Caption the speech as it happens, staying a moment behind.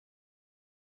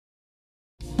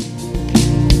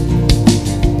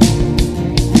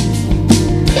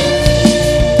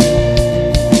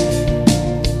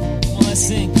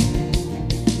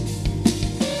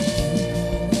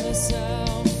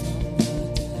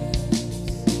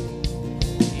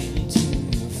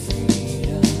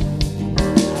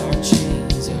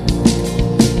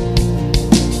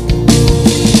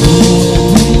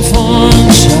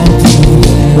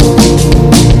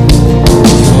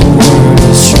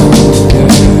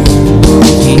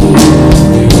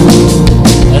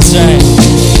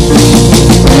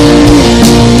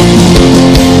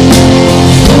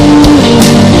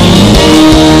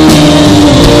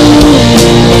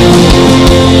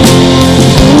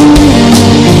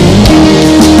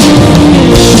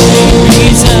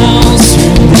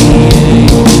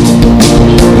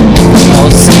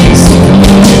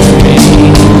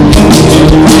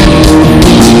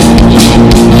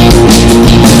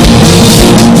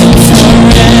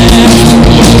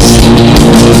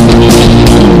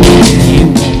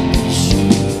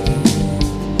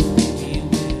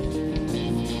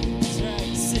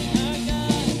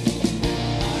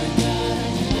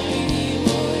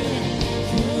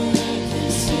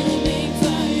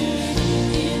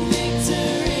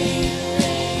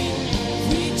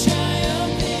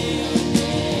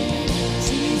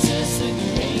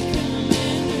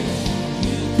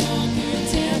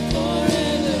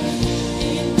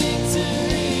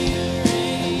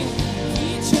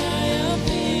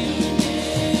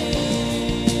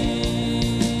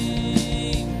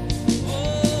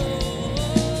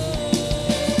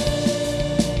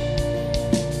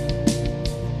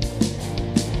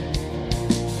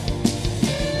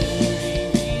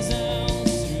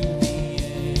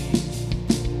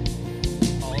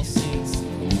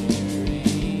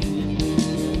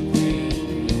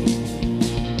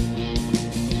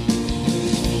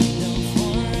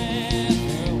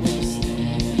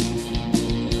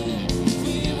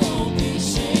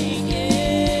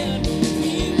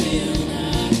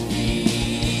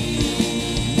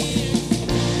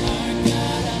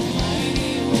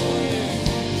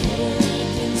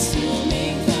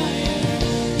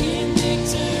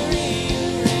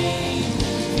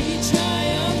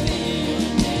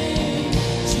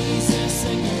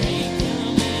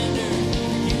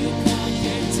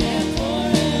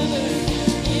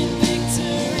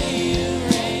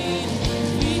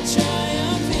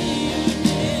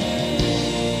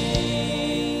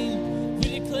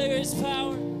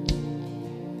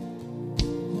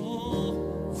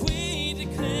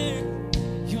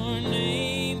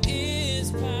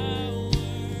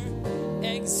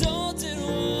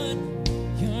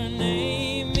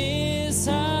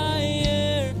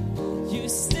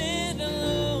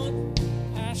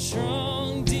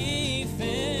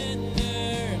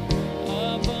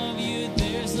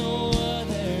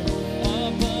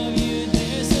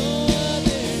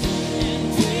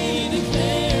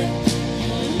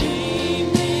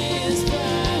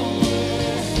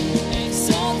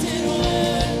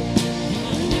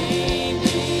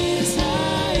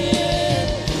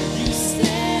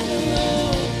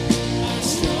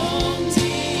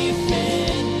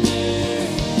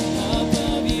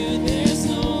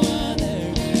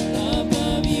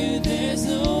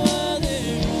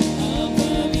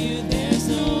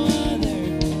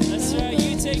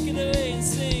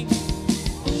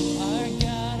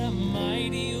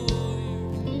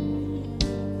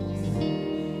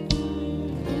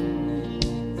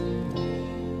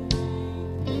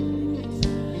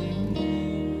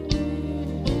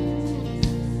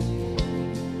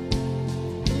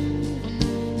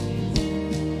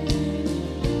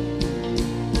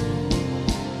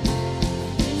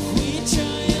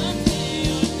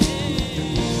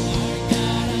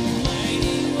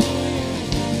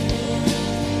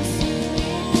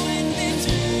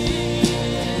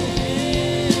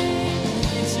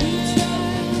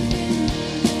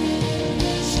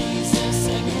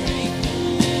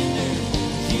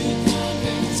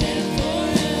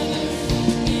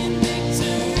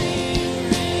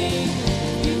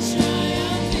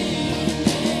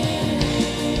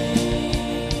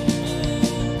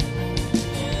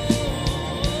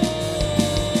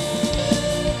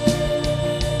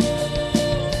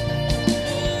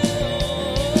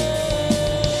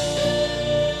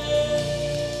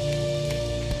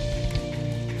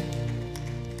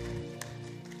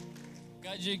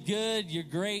good, you're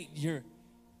great, you're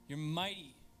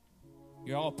mighty,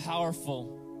 you're all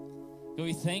powerful. God,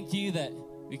 we thank you that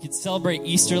we could celebrate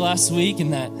Easter last week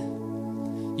and that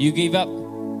you gave up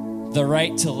the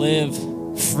right to live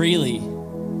freely.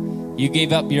 You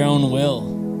gave up your own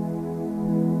will.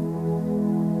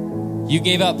 You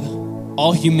gave up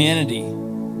all humanity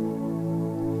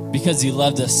because you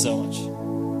loved us so much.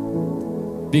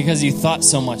 Because you thought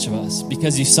so much of us.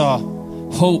 Because you saw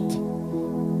hope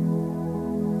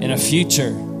in a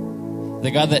future.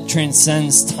 The God that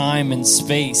transcends time and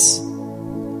space.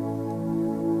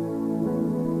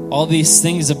 All these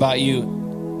things about you,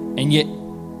 and yet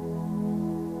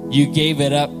you gave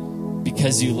it up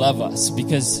because you love us,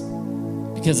 because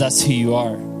that's who you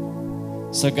are.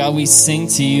 So God, we sing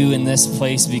to you in this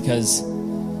place because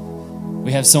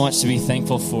we have so much to be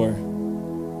thankful for.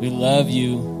 We love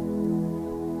you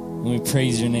and we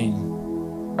praise your name.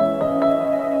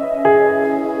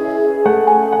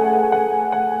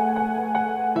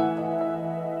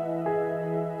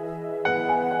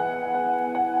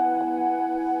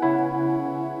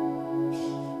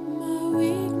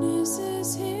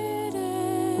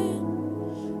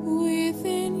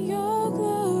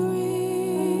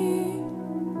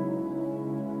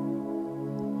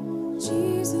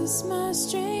 Jesus, my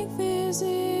strength is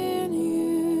in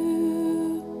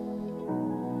you.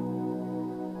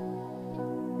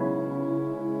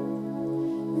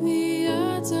 The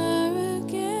odds are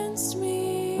against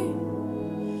me,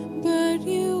 but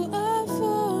you are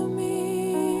for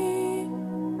me.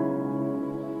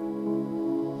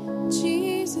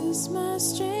 Jesus, my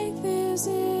strength is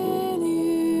in you.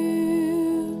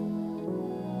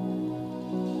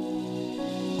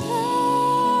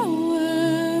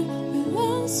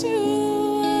 To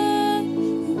one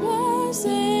who was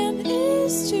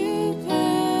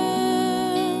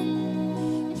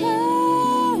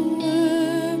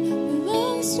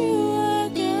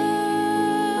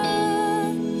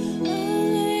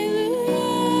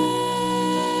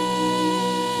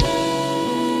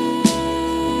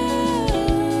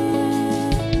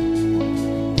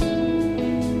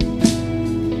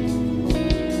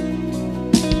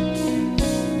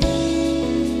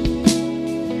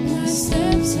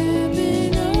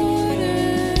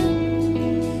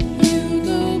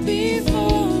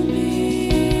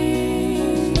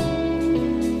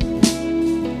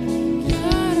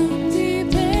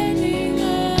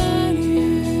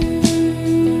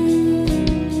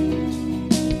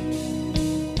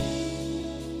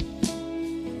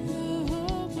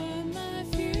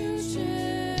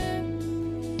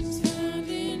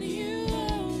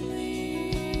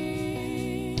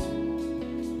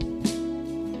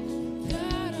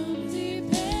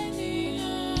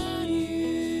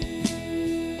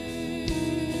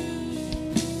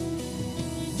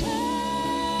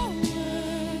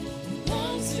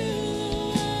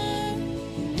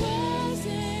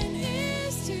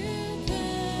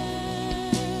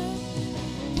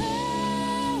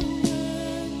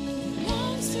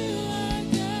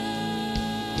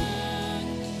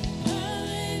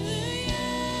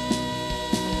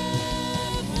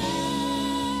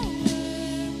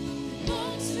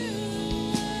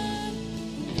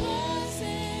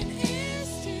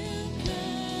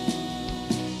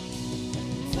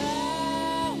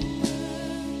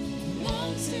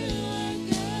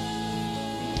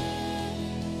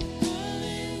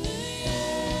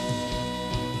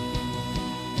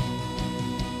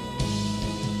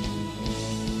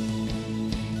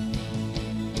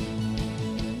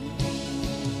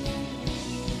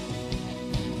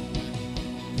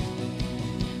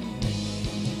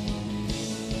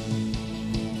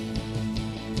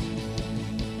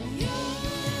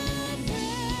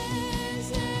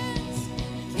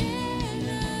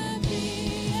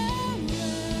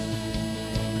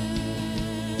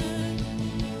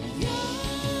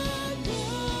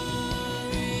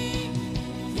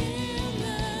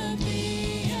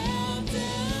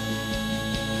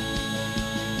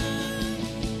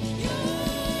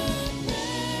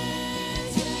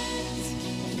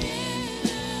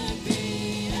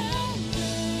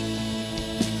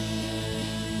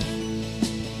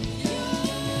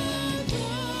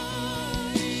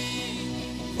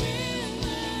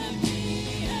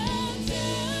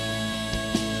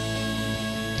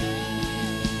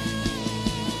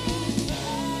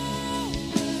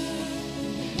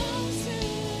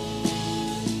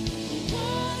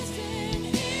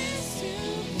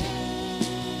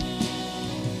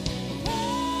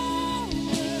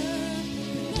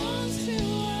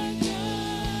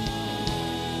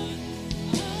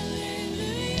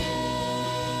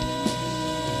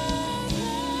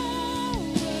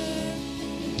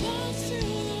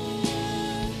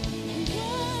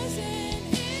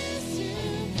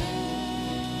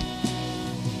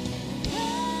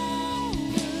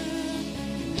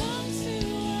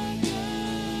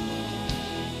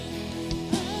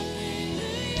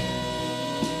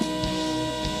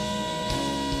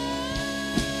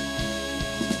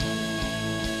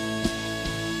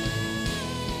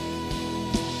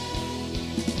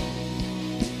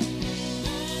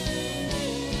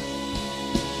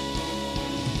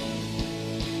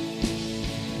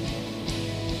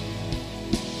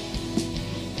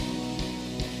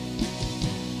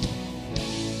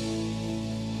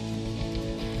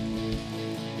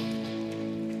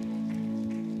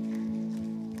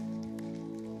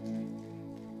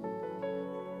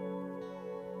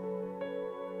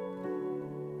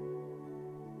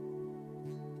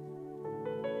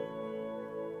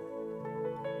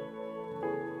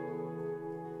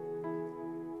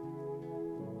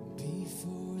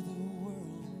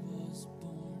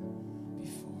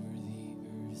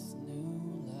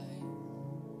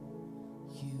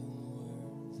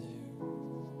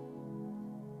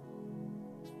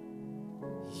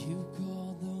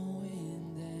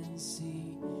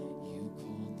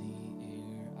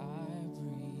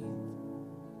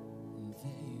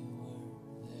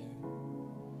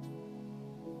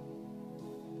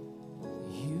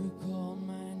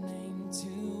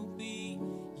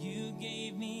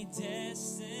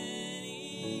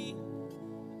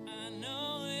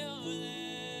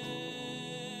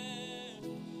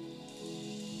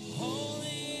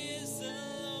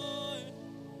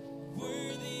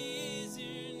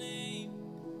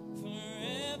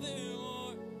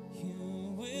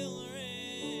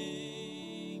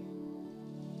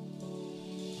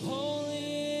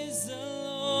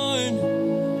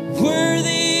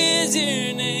is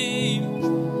your name,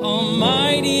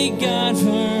 Almighty God,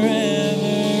 forever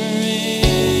reign.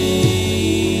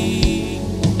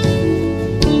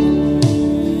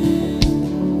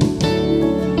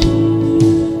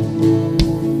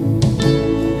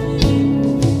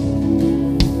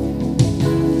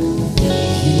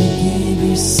 You gave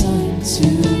your Son to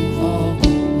all,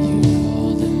 you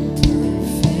called him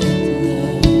perfect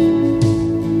love.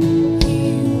 He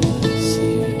was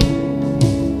here,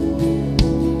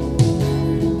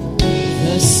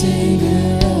 the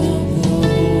Savior of the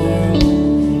world,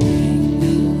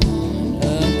 hanging on a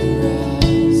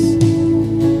cross.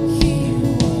 He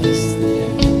was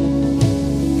there,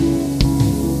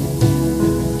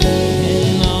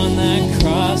 and on that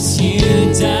cross you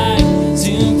died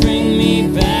to bring me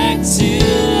back to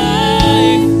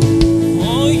life.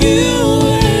 Oh, you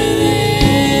were there.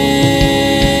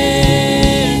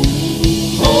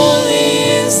 Holy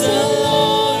is the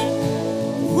Lord,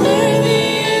 worthy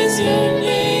is your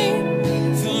name,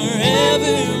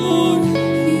 forevermore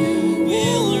you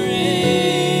will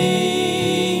reign.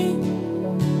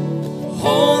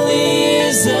 Holy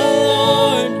is the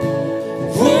Lord,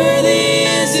 worthy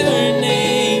is your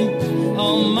name,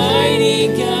 Almighty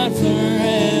God, forever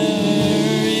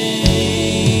reign.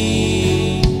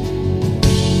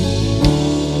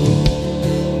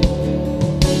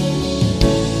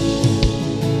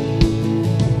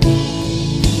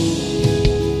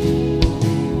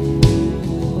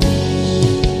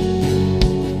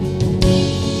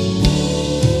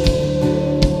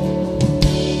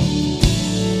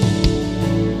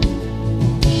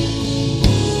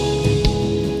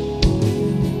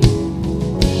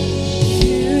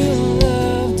 You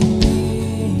loved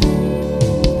me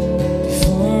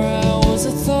before I was a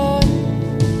thought,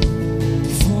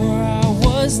 before I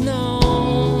was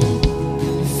known,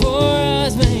 before I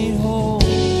was made whole.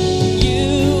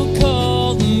 You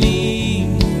called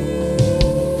me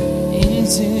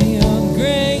into your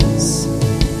grace,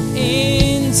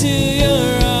 into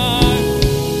your arms,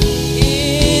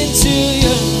 into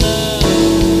your love.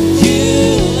 You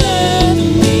loved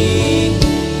me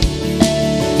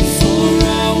before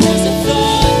I was a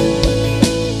thought,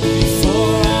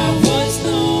 before I was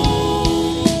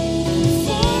known,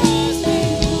 before I was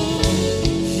made whole.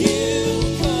 You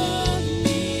called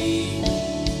me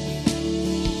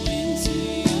into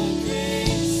your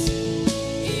grace,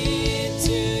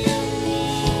 into your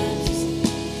arms,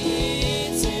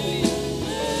 into your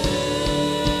love.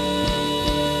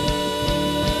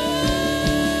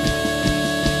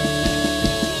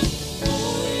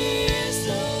 Holy is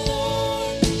the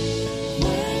Lord,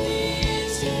 worthy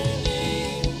is your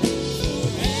name,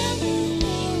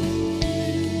 forevermore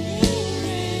you will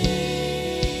reign.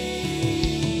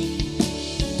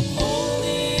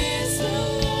 Holy is the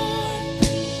Lord,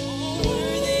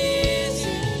 worthy is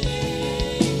your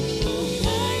name,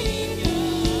 Almighty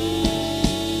God.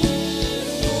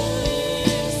 Holy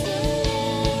is the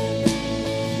Lord,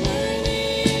 worthy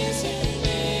is your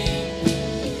name,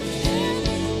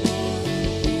 forevermore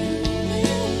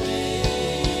you will reign.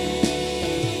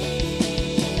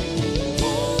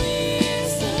 Holy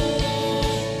is the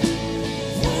Lord,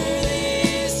 worthy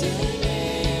is your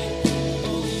name,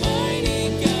 Almighty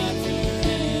God,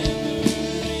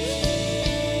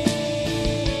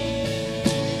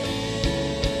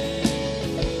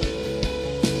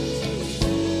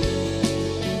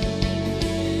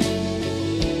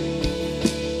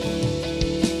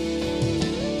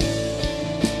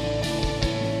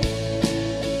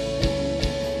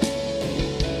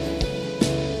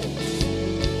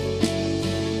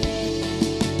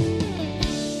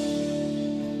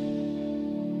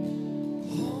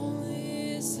 Holy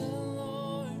is the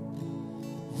Lord,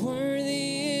 worthy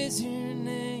is your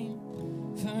name,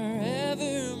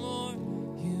 forevermore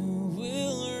you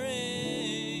will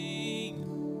reign.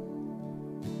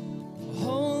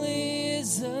 Holy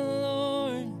is the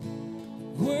Lord,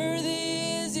 worthy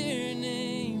is your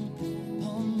name,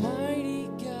 Almighty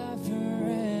God,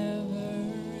 forever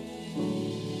reign.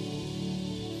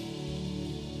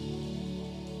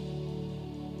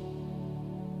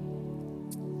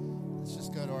 Let's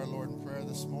just go to our Lord in prayer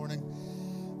this morning.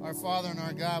 Our Father and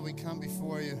our God, we come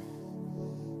before you.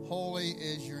 Holy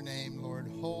is your name, Lord.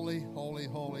 Holy, holy,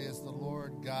 holy is the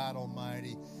Lord God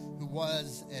Almighty, who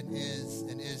was and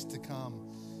is to come.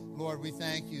 Lord, we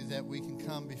thank you that we can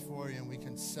come before you and we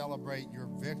can celebrate your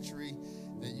victory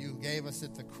that you gave us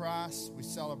at the cross. We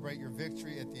celebrate your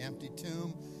victory at the empty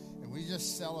tomb. And we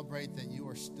just celebrate that you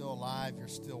are still alive, you're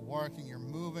still working, you're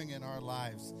moving in our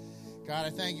lives. God,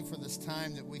 I thank you for this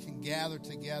time that we can gather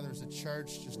together as a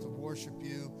church just to worship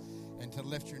you and to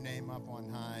lift your name up on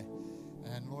high.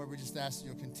 And Lord, we just ask that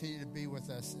you'll continue to be with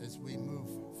us as we move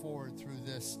forward through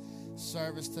this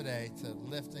service today to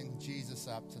lifting Jesus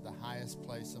up to the highest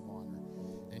place of honor.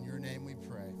 In your name we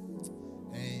pray.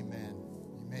 Amen.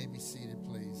 You may be seated,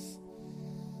 please.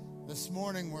 This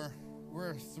morning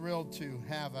we're thrilled to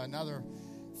have another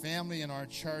family in our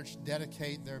church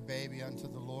dedicate their baby unto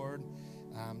the Lord.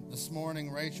 This morning,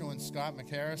 Rachel and Scott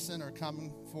McHarrison are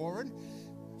coming forward.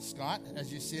 Scott,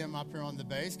 as you see him up here on the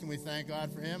bass, can we thank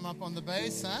God for him up on the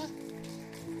bass, huh?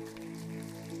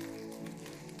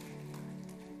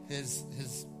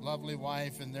 His lovely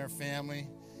wife and their family.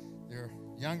 Their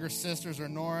younger sisters are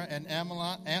Nora and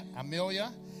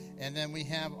Amelia. And then we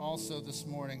have also this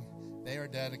morning, they are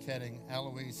dedicating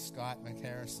Eloise Scott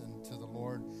McHarrison to the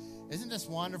Lord. Isn't this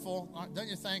wonderful? Don't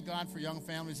you thank God for young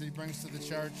families that he brings to the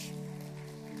church?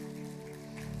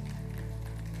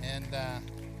 And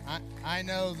I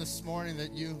know this morning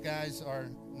that you guys are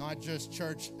not just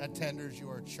church attenders, you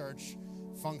are church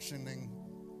functioning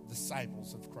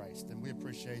disciples of Christ, and we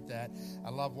appreciate that. I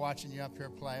love watching you up here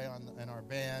play in our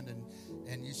band,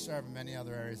 and you serve in many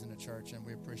other areas in the church, and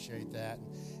we appreciate that.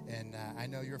 And I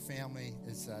know your family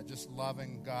is just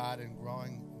loving God and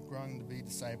growing to be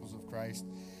disciples of Christ.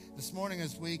 This morning,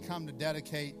 as we come to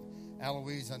dedicate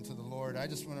Eloise unto the Lord, I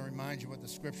just want to remind you what the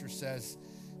Scripture says.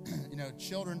 You know,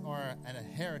 children are an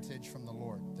heritage from the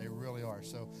Lord. They really are.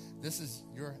 So this is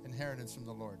your inheritance from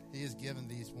the Lord. He has given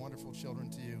these wonderful children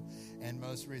to you, and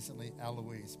most recently,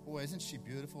 Eloise. Boy, isn't she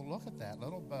beautiful? Look at that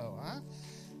little bow, huh?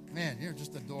 Man, you're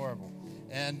just adorable.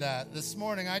 And this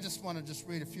morning, I just want to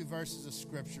read a few verses of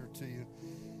Scripture to you.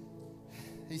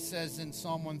 He says in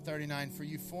Psalm 139, "For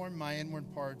you formed my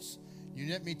inward parts. You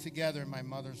knit me together in my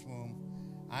mother's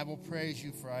womb. I will praise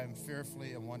you, for I am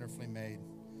fearfully and wonderfully made.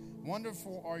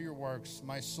 Wonderful are your works,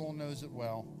 my soul knows it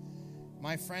well.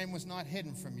 My frame was not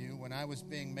hidden from you when I was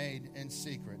being made in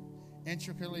secret,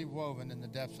 intricately woven in the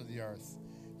depths of the earth.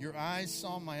 Your eyes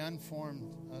saw me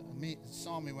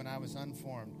when I was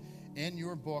unformed. In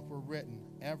your book were written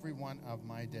every one of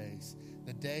my days,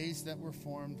 the days that were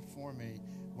formed for me,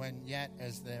 when yet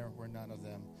as there were none of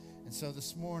them." And so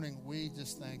this morning, we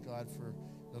just thank God for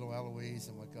little Eloise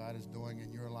and what God is doing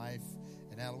in your life.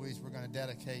 And Eloise, we're going to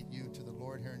dedicate you to the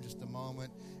Lord here in just a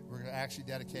moment. We're actually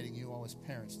dedicating you all as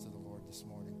parents to the Lord this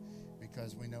morning,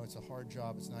 because we know it's a hard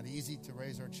job. It's not easy to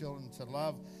raise our children to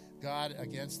love God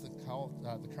against the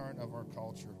current of our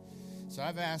culture. So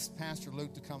I've asked Pastor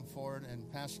Luke to come forward,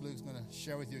 and Pastor Luke's going to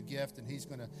share with you a gift, and he's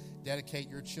going to dedicate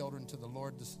your children to the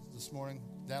Lord this morning.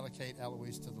 Dedicate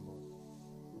Eloise to the Lord.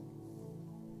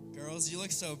 Girls, you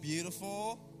look so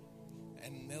beautiful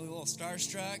and maybe a little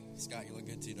starstruck. Scott, you look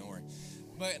good too, don't worry.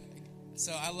 But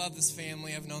so I love this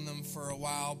family. I've known them for a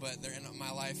while, but they're in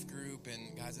my life group.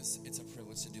 And guys, it's a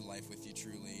privilege to do life with you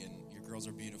truly. And your girls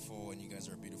are beautiful, and you guys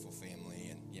are a beautiful family.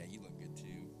 And yeah, you look good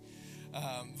too.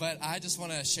 But I just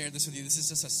want to share this with you. This is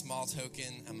just a small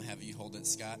token. I'm going to have you hold it,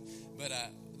 Scott. But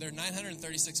there are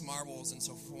 936 marbles, and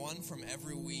so for one from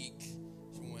every week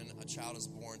from when a child is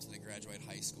born to they graduate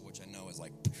high school, which I know is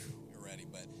like, you're ready.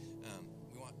 But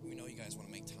we know you guys want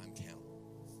to make time count.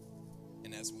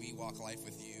 And as we walk life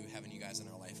with you, having you guys in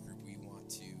our life group, we want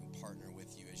to partner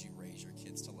with you as you raise your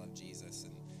kids to love Jesus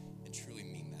and truly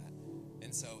mean that.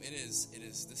 And so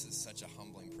this is such a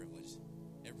humbling privilege.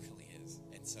 It really is.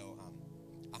 And so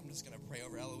I'm just going to pray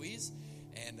over Eloise.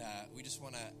 And we just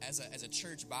want to, as a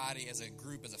church body, as a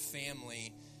group, as a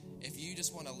family, if you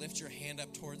just want to lift your hand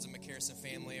up towards the McHarrison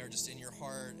family, or just in your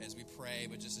heart as we pray,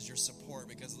 but just as your support,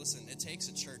 because listen, it takes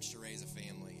a church to raise a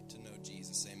family, to know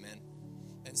Jesus, amen?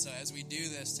 And so as we do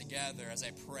this together, as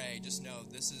I pray, just know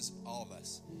this is all of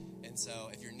us. And so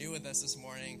if you're new with us this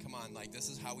morning, come on, like this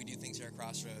is how we do things here at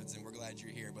Crossroads, and we're glad you're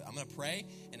here. But I'm going to pray,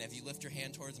 and if you lift your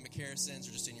hand towards the McHarrisons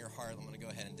or just in your heart, I'm going to go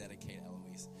ahead and dedicate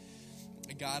Eloise.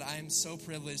 God, I am so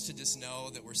privileged to just know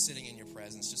that we're sitting in your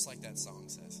presence, just like that song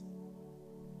says.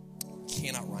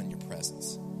 Cannot run your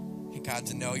presence. Hey, God,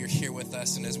 to know you're here with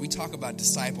us. And as we talk about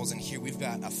disciples, and here we've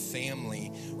got a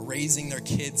family raising their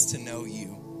kids to know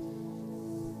you.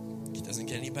 It doesn't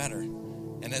get any better.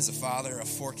 And as a father of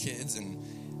 4 kids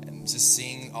and just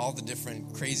seeing all the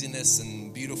different craziness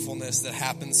and beautifulness that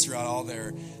happens throughout all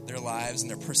their lives and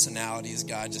their personalities,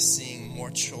 God, just seeing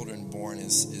more children born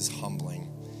is humbling.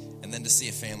 And then to see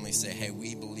a family say, hey,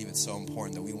 we believe it's so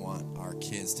important that we want our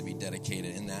kids to be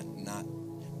dedicated in that not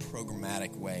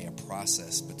programmatic way, a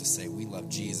process, but to say we love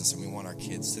Jesus and we want our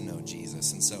kids to know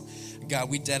Jesus. And so, God,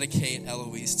 we dedicate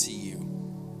Eloise to you.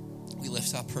 We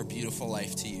lift up her beautiful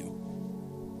life to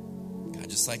you. God,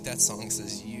 just like that song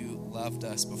says, you loved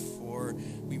us before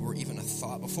we were even a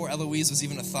thought. Before Eloise was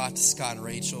even a thought to Scott and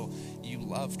Rachel, you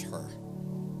loved her.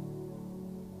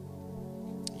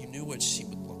 knew what she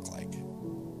would look like.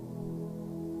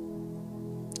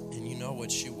 And you know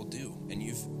what she will do. And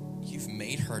you've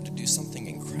made her to do something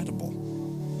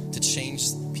incredible, to change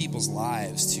people's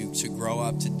lives, to grow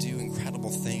up, to do incredible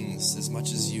things, as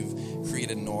much as you've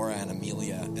created Nora and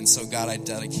Amelia. And so, God, I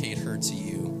dedicate her to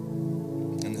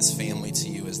you and this family to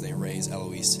you as they raise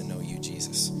Eloise to know you,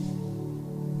 Jesus.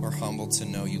 We're humbled to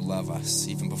know you love us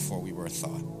even before we were a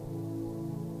thought.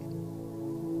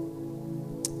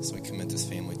 So we commit this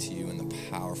family to you in the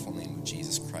powerful name of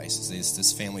Jesus Christ. As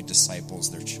this family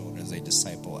disciples their children, as they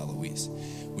disciple Eloise,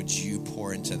 would you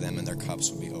pour into them and their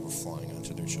cups would be overflowing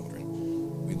onto their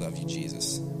children. We love you,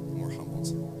 Jesus, and we're humbled.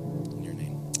 In your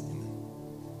name,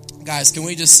 amen. Guys, can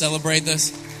we just celebrate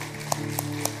this?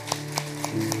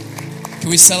 Can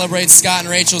we celebrate Scott and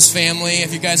Rachel's family?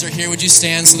 If you guys are here, would you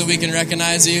stand so that we can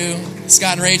recognize you?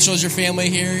 Scott and Rachel, is your family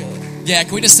here? Yeah,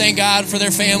 can we just thank God for their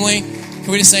family?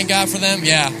 Can we just thank God for them?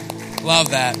 Yeah, love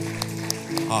that.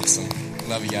 Awesome.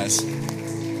 Love you guys.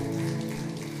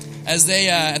 As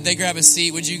they grab a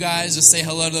seat, would you guys just say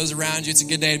hello to those around you? It's a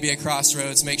good day to be at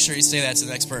Crossroads. Make sure you say that to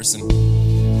the next person.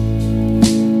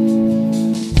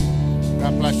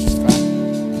 God bless you, Scott.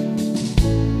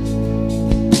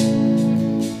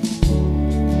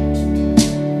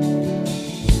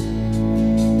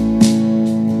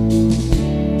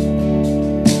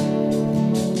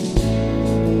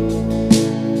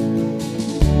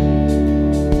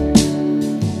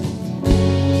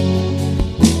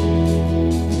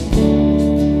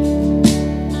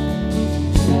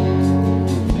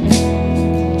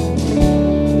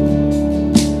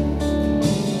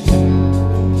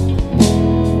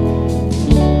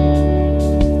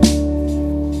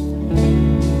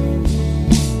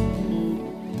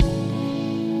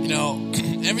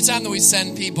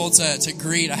 Send people to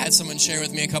greet. I had someone share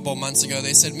with me a couple of months ago.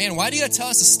 They said, man, why do you gotta tell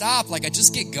us to stop? Like, I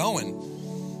just get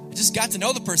going. I just got to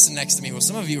know the person next to me. Well,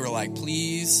 some of you were like,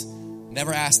 please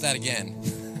never ask that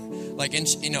again. Like,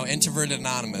 introverted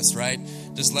anonymous, right?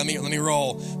 Just let me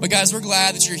roll. But guys, we're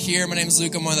glad that you're here. My name is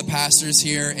Luke. I'm one of the pastors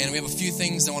here, and we have a few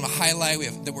things I want to highlight.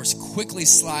 That we're quickly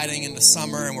sliding into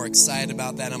summer, and we're excited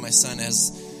about that. And my son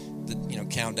has the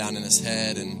countdown in his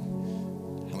head,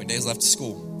 and how many days left to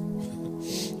school.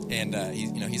 And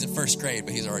he's in first grade,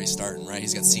 but he's already starting, right?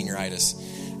 He's got senioritis.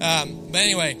 But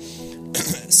anyway,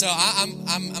 so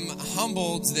I'm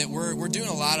humbled that we're doing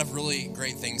a lot of really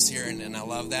great things here, and I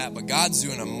love that. But God's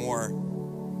doing a more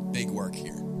big work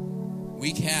here.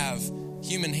 We have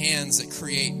human hands that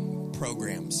create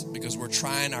programs because we're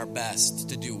trying our best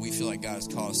to do what we feel like God has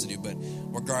called us to do. But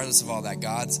regardless of all that,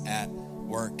 God's at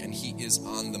work and he is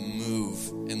on the move.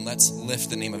 And let's lift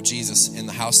the name of Jesus in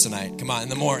the house tonight. Come on, in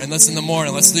the morning. Let's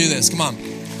do this. Come on.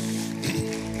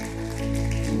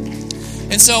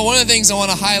 And so one of the things I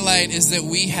want to highlight is that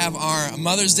we have our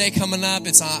Mother's Day coming up.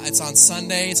 It's on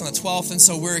Sunday. It's on the 12th. And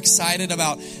so we're excited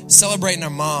about celebrating our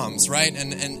moms, right?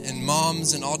 And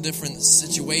moms in all different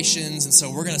situations. And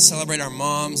so we're going to celebrate our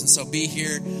moms. And so be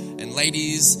here. And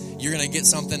ladies, you're going to get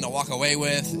something to walk away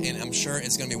with. And I'm sure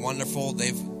it's going to be wonderful.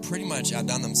 They've pretty much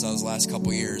outdone themselves the last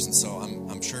couple years. And so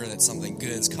I'm sure that something good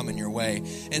is coming your way.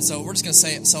 And so we're just going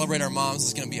to celebrate our moms.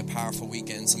 It's going to be a powerful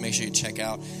weekend. So make sure you check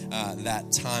out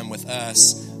that time with us.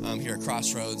 Here at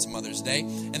Crossroads Mother's Day.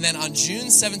 And then on June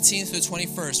 17th to the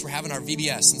 21st, we're having our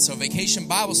VBS. And so Vacation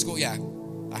Bible School, yeah,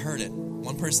 I heard it.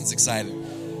 One person's excited.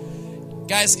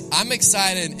 Guys, I'm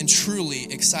excited and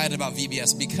truly excited about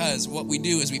VBS because what we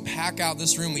do is we pack out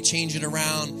this room, we change it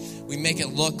around, we make it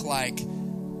look like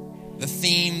the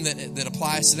theme that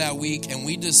applies to that week, and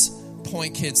we just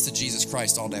point kids to Jesus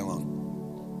Christ all day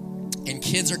long. And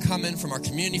kids are coming from our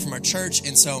community, from our church,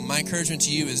 and so my encouragement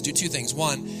to you is do two things.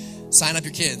 One, sign up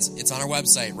your kids. It's on our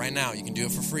website right now. You can do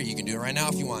it for free. You can do it right now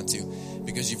if you want to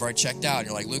because you've already checked out.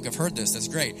 You're like, Luke, I've heard this. That's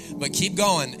great. But keep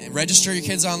going. Register your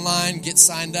kids online. Get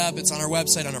signed up. It's on our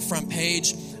website on our front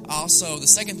page. Also, the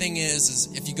second thing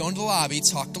is if you go into the lobby,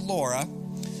 talk to Laura.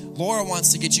 Laura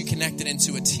wants to get you connected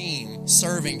into a team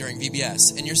serving during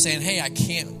VBS. And you're saying, hey, I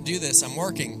can't do this. I'm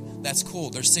working. That's cool.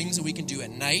 There's things that we can do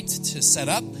at night to set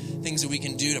up, things that we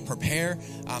can do to prepare.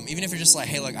 Even if you're just like,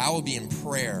 hey, look, I will be in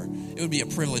prayer. It would be a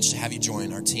privilege to have you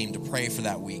join our team to pray for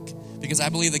that week. Because I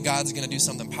believe that God's going to do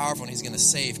something powerful and he's going to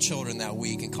save children that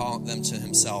week and call them to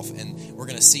himself. And we're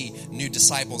going to see new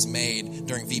disciples made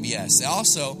during VBS.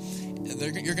 Also,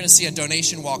 you're going to see a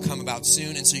donation wall come about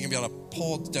soon. And so you're going to be able to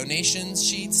pull donation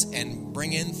sheets and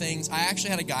bring in things. I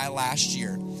actually had a guy last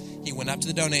year. He went up to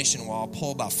the donation wall,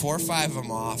 pulled about 4 or 5 of them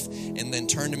off, and then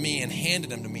turned to me and handed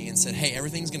them to me and said, hey,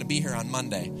 everything's going to be here on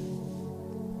Monday.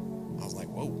 I was like,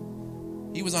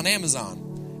 whoa. He was on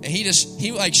Amazon. And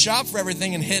he like shopped for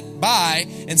everything and hit buy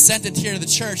and sent it here to the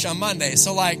church on Monday.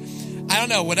 So like, I don't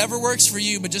know, whatever works for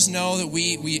you, but just know that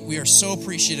we are so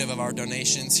appreciative of our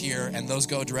donations here, and those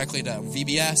go directly to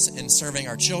VBS and serving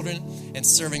our children and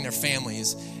serving their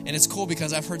families. And it's cool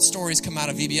because I've heard stories come out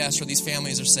of VBS where these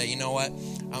families are saying, you know what,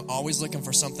 I'm always looking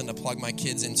for something to plug my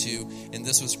kids into, and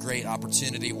this was a great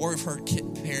opportunity. Or we've heard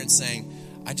parents saying,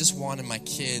 I just wanted my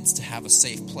kids to have a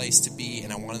safe place to be,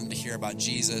 and I wanted them to hear about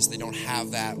Jesus. They don't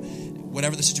have that,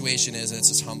 whatever the situation is, and it's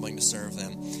just humbling to serve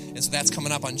them. And so that's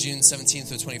coming up on June 17th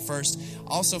to the 21st.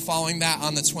 Also following that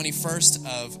on the 21st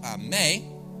of May,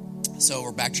 so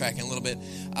we're backtracking a little bit,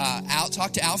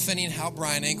 talk to Al Finney and Hal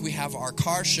Brynick. We have our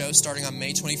car show starting on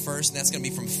May 21st, and that's going to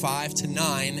be from 5 to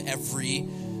 9 every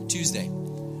Tuesday.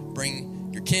 Bring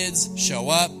your kids, show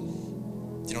up.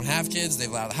 If you don't have kids,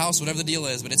 they've out of the house, whatever the deal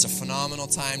is, but it's a phenomenal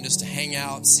time just to hang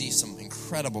out, see some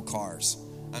incredible cars.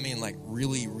 I mean, like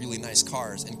really, really nice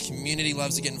cars. And community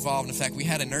loves to get involved. In fact, we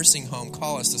had a nursing home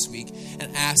call us this week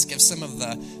and ask if some of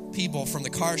the people from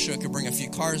the car show could bring a few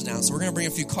cars down. So we're going to bring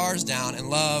a few cars down and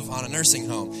love on a nursing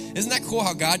home. Isn't that cool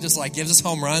how God just like gives us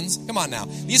home runs? Come on now.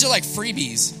 These are like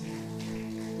freebies.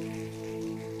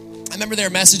 I remember they were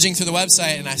messaging through the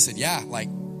website, and I said, yeah, like,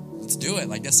 let's do it.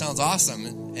 Like, that sounds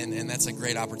awesome. And that's a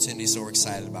great opportunity, so we're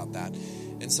excited about that.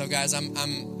 And so, guys,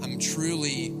 I'm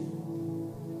truly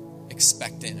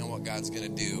expectant in what God's going to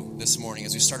do this morning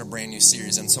as we start a brand new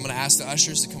series. And so I'm going to ask the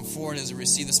ushers to come forward as we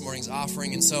receive this morning's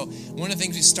offering. And so one of the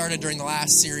things we started during the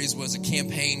last series was a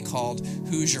campaign called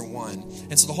Who's Your One?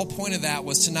 And so the whole point of that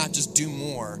was to not just do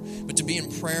more, but to be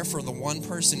in prayer for the one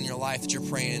person in your life that you're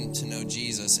praying to know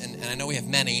Jesus. And I know we have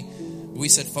many, but we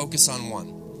said focus on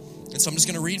one. And so I'm just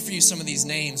going to read for you some of these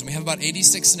names. And we have about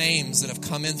 86 names that have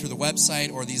come in through the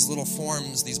website or these little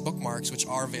forms, these bookmarks, which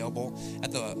are available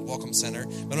at the Welcome Center.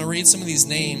 But I'm going to read some of these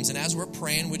names. And as we're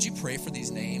praying, would you pray for these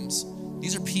names?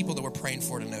 These are people that we're praying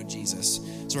for to know Jesus.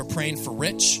 So we're praying for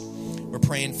Rich. We're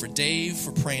praying for Dave.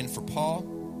 We're praying for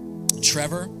Paul.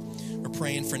 Trevor. We're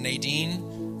praying for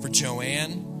Nadine. For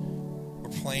Joanne.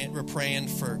 We're praying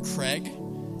for Craig.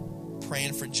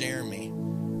 Praying for Jeremy.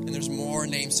 And there's more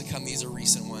names to come. These are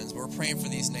recent ones. But we're praying for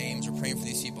these names. We're praying for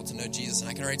these people to know Jesus. And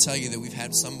I can already tell you that we've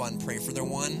had someone pray for their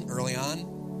one early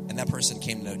on, and that person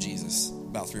came to know Jesus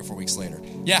about 3 or 4 weeks later.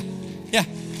 Yeah.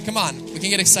 Come on. We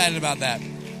can get excited about that.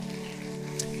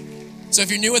 So if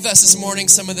you're new with us this morning,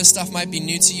 some of this stuff might be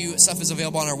new to you. Stuff is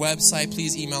available on our website.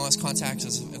 Please email us, contact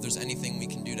us if there's anything we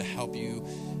can do to help you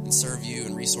and serve you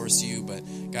and resource you. But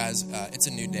guys, it's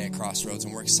a new day at Crossroads,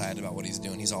 and we're excited about what he's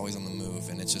doing. He's always on the move,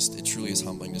 and it truly is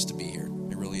humbling just to be here.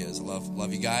 It really is. I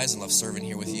love you guys and love serving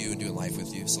here with you and doing life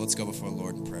with you. So let's go before the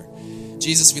Lord in prayer.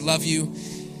 Jesus, we love you.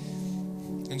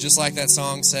 And just like that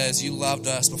song says, you loved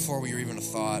us before we were even a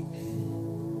thought.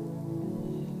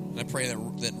 And I pray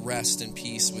that rest and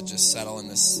peace would just settle in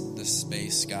this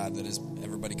space, God, that as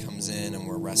everybody comes in and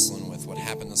we're wrestling with what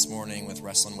happened this morning, with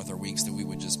wrestling with our weeks, that we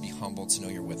would just be humbled to know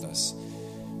you're with us.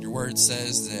 Your word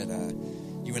says that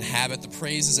you inhabit the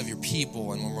praises of your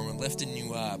people, and when we're lifting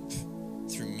you up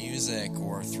through music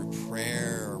or through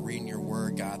prayer or reading your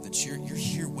word, God, that you're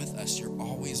here with us. You're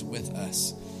always with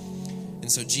us.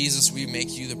 And so, Jesus, we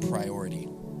make you the priority,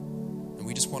 and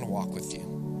we just want to walk with you.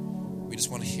 We just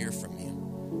want to hear from you.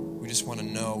 We just want to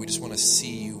know. We just want to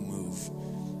see you move.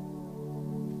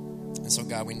 And so,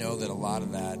 God, we know that a lot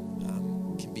of that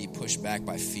can be pushed back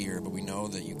by fear, but we know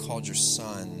that you called your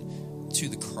son to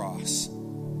the cross,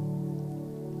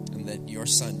 and that your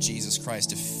son, Jesus Christ,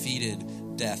 defeated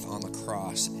death on the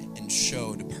cross and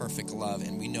showed perfect love.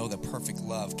 And we know that perfect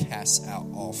love casts out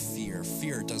all fear.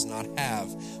 Fear does not have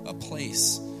a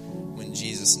place when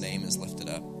Jesus' name is lifted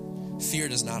up. Fear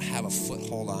does not have a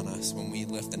foothold on us when we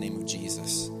lift the name of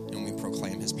Jesus and we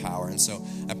proclaim his power. And so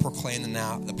I proclaim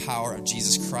now the power of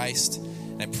Jesus Christ.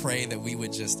 And I pray that we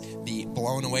would just be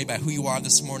blown away by who you are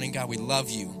this morning. God, we love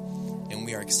you, and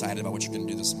we are excited about what you're going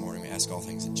to do this morning. We ask all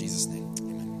things in Jesus' name.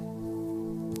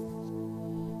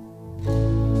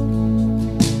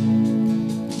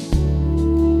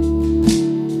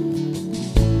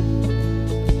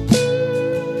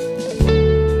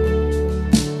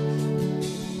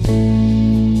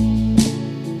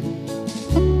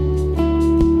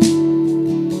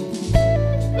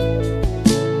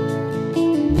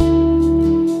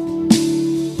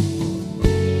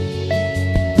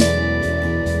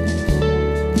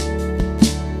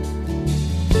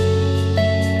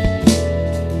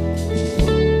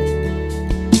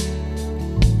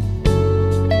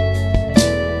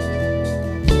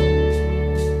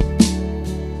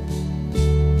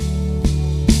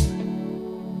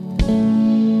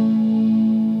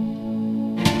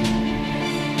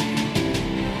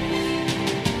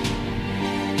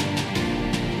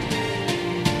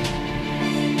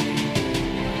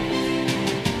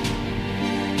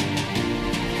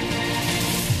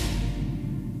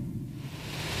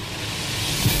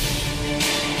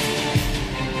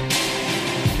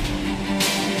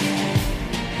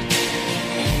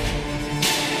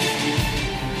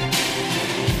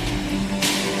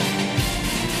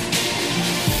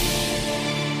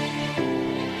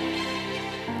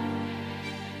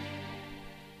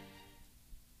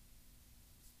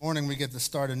 morning we get to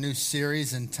start a new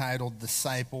series entitled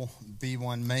Disciple, Be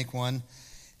One, Make One.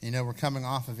 You know, we're coming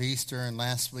off of Easter, and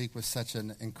last week was such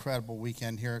an incredible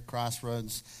weekend here at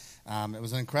Crossroads. It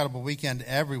was an incredible weekend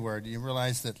everywhere. Do you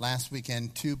realize that last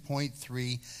weekend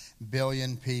 2.3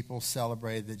 billion people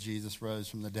celebrated that Jesus rose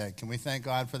from the dead? Can we thank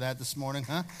God for that this morning,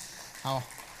 huh?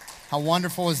 How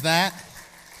wonderful is that?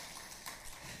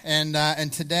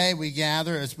 And today we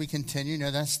gather as we continue. You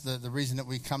know, that's the reason that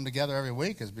we come together every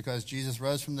week is because Jesus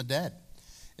rose from the dead.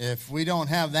 If we don't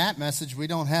have that message, we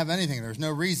don't have anything. There's no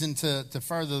reason to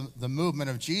further the movement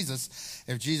of Jesus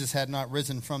if Jesus had not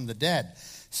risen from the dead.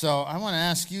 So I want to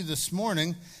ask you this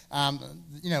morning,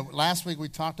 last week we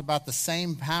talked about the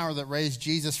same power that raised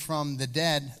Jesus from the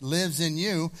dead lives in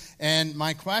you. And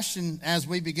my question as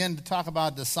we begin to talk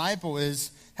about disciple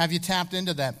is, have you tapped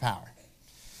into that power?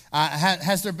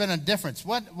 Has there been a difference?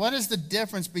 What is the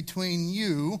difference between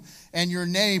you and your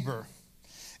neighbor?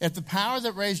 If the power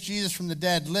that raised Jesus from the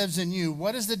dead lives in you,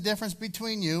 what is the difference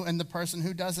between you and the person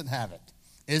who doesn't have it?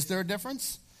 Is there a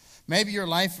difference? Maybe your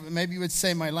life, maybe you would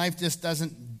say, my life just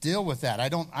doesn't deal with that. I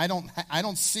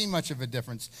don't see much of a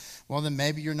difference. Well, then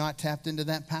maybe you're not tapped into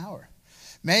that power.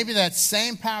 Maybe that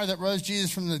same power that rose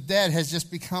Jesus from the dead has just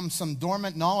become some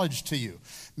dormant knowledge to you.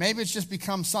 Maybe it's just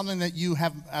become something that you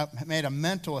have made a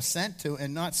mental assent to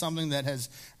and not something that has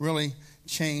really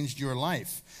changed your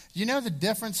life. You know the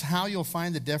difference, how you'll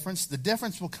find the difference? The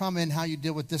difference will come in how you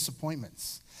deal with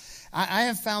disappointments. I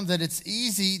have found that it's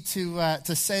easy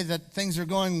to say that things are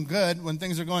going good when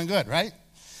things are going good, right?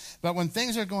 But when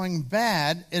things are going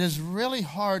bad, it is really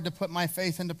hard to put my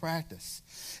faith into practice.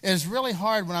 It is really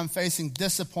hard when I'm facing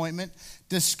disappointment,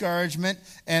 discouragement,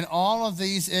 and all of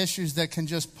these issues that can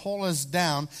just pull us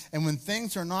down. And when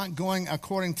things are not going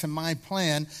according to my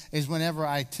plan is whenever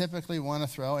I typically want to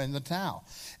throw in the towel.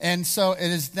 And so it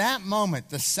is that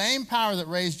moment, the same power that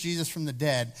raised Jesus from the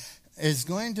dead is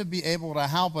going to be able to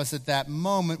help us at that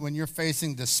moment when you're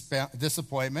facing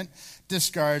disappointment,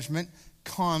 discouragement,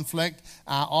 conflict,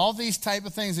 all these type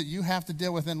of things that you have to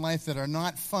deal with in life that are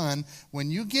not fun.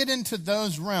 When you get into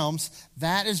those realms,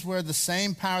 that is where the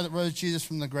same power that rose Jesus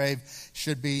from the grave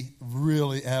should be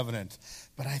really evident.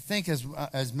 But I think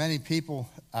as many people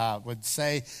would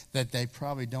say that they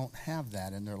probably don't have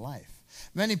that in their life.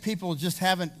 Many people just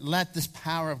haven't let this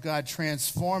power of God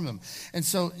transform them. And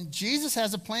so Jesus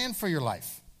has a plan for your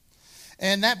life.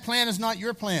 And that plan is not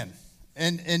your plan.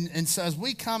 And so as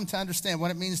we come to understand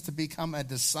what it means to become a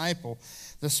disciple,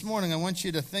 this morning I want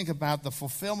you to think about the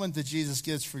fulfillment that Jesus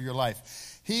gives for your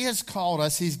life. He has called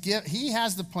us, He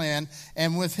has the plan,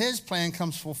 and with His plan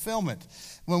comes fulfillment.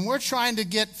 When we're trying to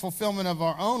get fulfillment of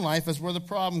our own life is where the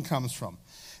problem comes from.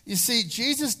 You see,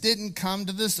 Jesus didn't come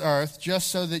to this earth just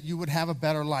so that you would have a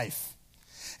better life.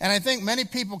 And I think many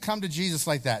people come to Jesus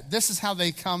like that. This is how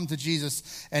they come to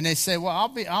Jesus, and they say, "Well,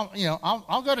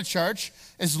 I'll go to church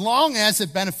as long as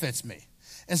it benefits me,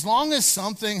 as long as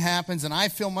something happens and I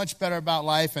feel much better about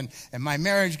life, and my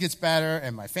marriage gets better,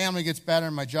 and my family gets better,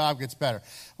 and my job gets better."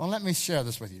 Well, let me share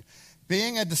this with you.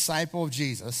 Being a disciple of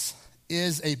Jesus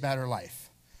is a better life,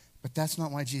 but that's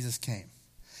not why Jesus came.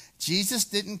 Jesus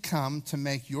didn't come to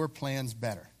make your plans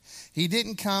better. He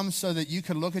didn't come so that you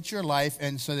could look at your life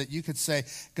and so that you could say,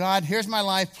 "God, here's my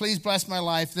life. Please bless my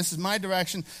life. This is my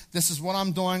direction. This is what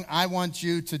I'm doing. I want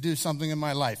you to do something in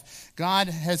my life." God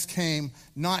has came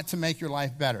not to make your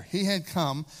life better. He had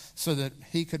come so that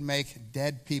He could make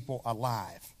dead people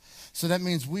alive. So that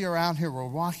means we are out here. We're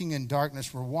walking in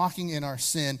darkness. We're walking in our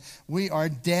sin. We are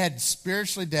dead,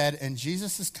 spiritually dead. And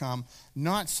Jesus has come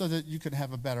not so that you could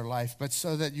have a better life, but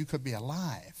so that you could be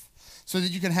alive. So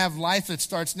that you can have life that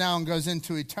starts now and goes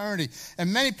into eternity.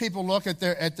 And many people look at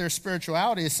their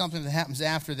spirituality as something that happens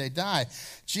after they die.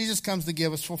 Jesus comes to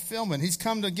give us fulfillment. He's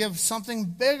come to give something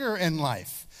bigger in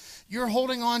life. You're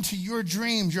holding on to your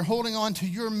dreams. You're holding on to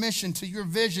your mission, to your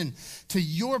vision, to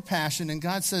your passion. And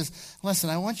God says, listen,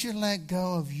 I want you to let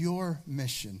go of your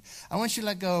mission. I want you to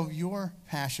let go of your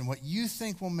passion, what you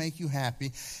think will make you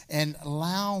happy, and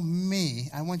allow me.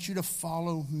 I want you to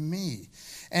follow me.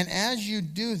 And as you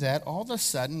do that, all of a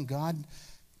sudden, God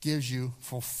gives you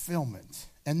fulfillment.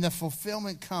 And the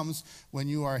fulfillment comes when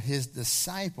you are His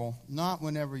disciple, not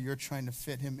whenever you're trying to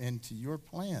fit Him into your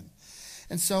plan.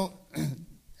 And so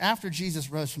after Jesus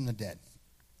rose from the dead,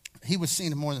 He was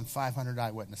seen to more than 500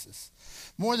 eyewitnesses.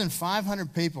 More than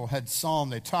 500 people had saw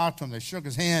Him. They talked to Him. They shook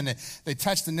His hand. They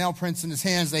touched the nail prints in His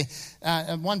hands.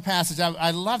 In one passage,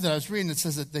 I loved it. I was reading, it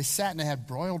says that they sat and they had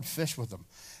broiled fish with Him.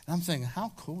 And And I'm thinking,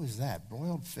 how cool is that?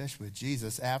 Broiled fish with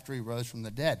Jesus after he rose from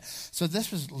the dead. So this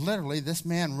was literally, this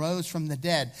man rose from the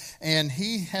dead. And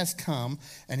he has come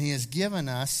and he has given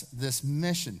us this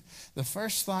mission. The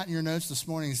first thought in your notes this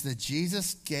morning is that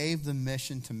Jesus gave the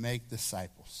mission to make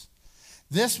disciples.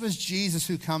 This was Jesus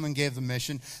who come and gave the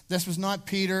mission. This was not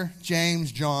Peter,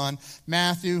 James, John,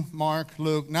 Matthew, Mark,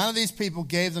 Luke. None of these people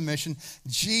gave the mission.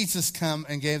 Jesus come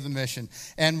and gave the mission.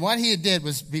 And what he did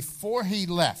was before he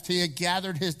left, he had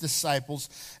gathered his disciples.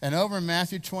 And over in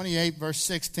Matthew 28, verse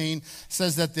 16,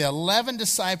 says that the 11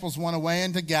 disciples went away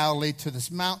into Galilee to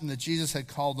this mountain that Jesus had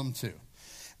called them to.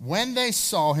 When they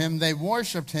saw him, they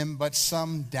worshiped him, but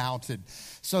some doubted.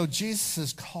 So Jesus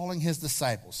is calling his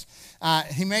disciples.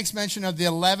 He makes mention of the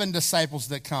 11 disciples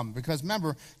that come, because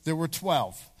remember, there were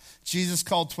 12. Jesus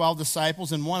called 12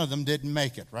 disciples, and one of them didn't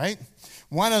make it, right?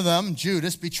 One of them,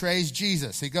 Judas, betrays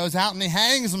Jesus. He goes out and he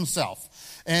hangs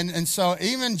himself. And so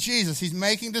even Jesus, he's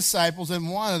making disciples, and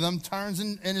one of them turns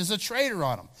and is a traitor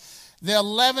on him. The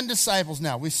 11 disciples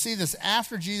now, we see this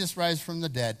after Jesus rises from the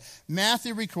dead.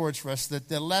 Matthew records for us that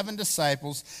the 11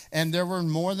 disciples, and there were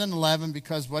more than 11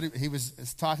 because what he was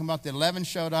talking about, the 11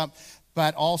 showed up,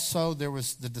 but also there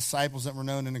was the disciples that were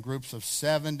known in the groups of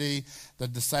 70, the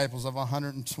disciples of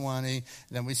 120,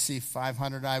 then we see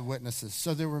 500 eyewitnesses.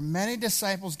 So there were many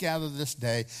disciples gathered this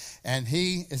day, and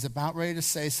he is about ready to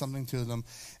say something to them,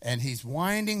 and he's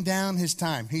winding down his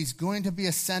time. He's going to be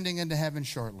ascending into heaven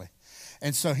shortly.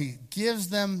 And so he gives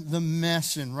them the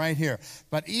mission right here.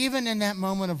 But even in that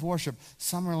moment of worship,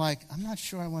 some are like, I'm not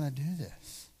sure I want to do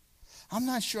this. I'm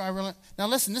not sure I really... Now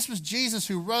listen, this was Jesus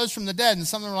who rose from the dead. And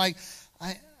some are like,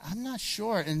 I'm not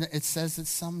sure. And it says that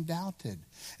some doubted.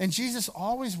 And Jesus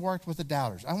always worked with the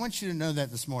doubters. I want you to know that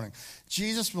this morning.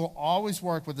 Jesus will always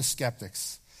work with the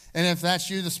skeptics. And if that's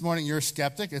you this morning, you're a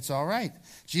skeptic, it's all right.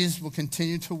 Jesus will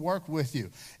continue to work with you.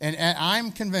 And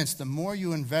I'm convinced the more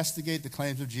you investigate the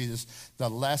claims of Jesus, the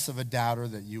less of a doubter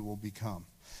that you will become.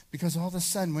 Because all of a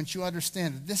sudden, once you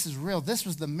understand that this is real, this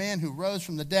was the man who rose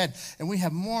from the dead, and we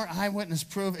have more eyewitness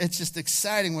proof, it's just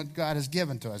exciting what God has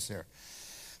given to us here.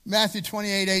 Matthew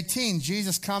 28:18,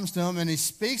 Jesus comes to them and he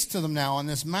speaks to them now on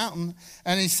this mountain,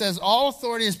 and he says, all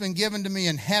authority has been given to me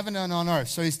in heaven and on earth.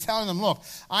 So he's telling them, look,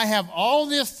 I have all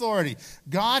the authority.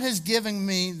 God has given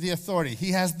me the authority.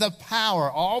 He has the power.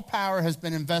 All power has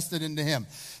been invested into him.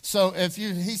 So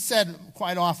he said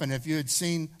quite often, if you had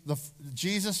seen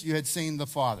Jesus, you had seen the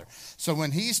Father. So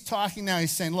when he's talking now,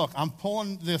 he's saying, look, I'm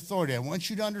pulling the authority. I want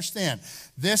you to understand,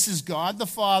 this is God the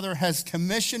Father has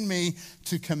commissioned me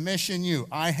to commission you.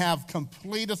 I have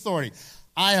complete authority.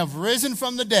 I have risen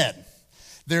from the dead.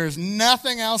 There's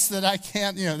nothing else that I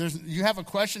can't, you have a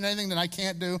question, anything that I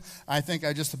can't do, I think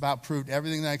I just about proved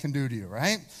everything that I can do to you,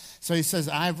 right? So he says,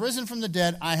 I have risen from the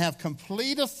dead, I have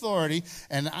complete authority,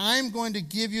 and I'm going to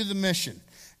give you the mission.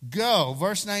 Go,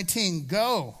 verse 19,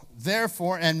 go,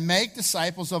 therefore, and make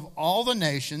disciples of all the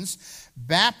nations,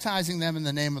 baptizing them in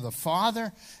the name of the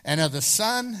Father, and of the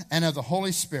Son, and of the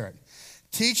Holy Spirit,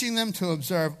 teaching them to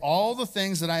observe all the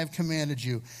things that I have commanded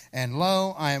you. And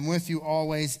lo, I am with you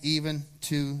always, even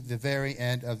to the very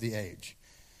end of the age.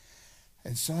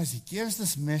 And so as he gives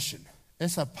this mission,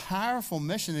 it's a powerful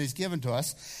mission that he's given to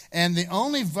us. And the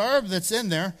only verb that's in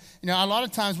there, a lot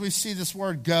of times we see this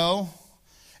word go.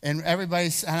 And and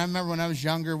I remember when I was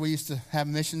younger, we used to have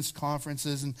missions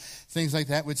conferences and things like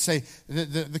that. We'd say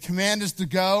the command is to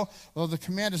go. Well, the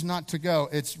command is not to go.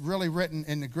 It's really written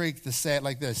in the Greek to say it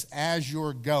like this, as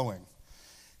you're going.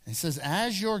 And it says,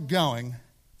 as you're going,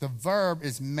 the verb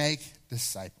is make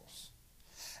disciples.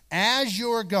 As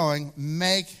you're going,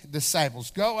 make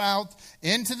disciples. Go out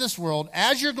into this world.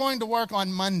 As you're going to work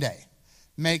on Monday,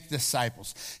 make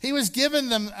disciples. He was given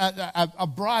them a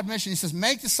broad mission. He says,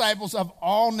 make disciples of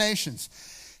all nations.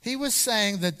 He was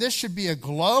saying that this should be a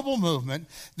global movement.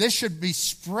 This should be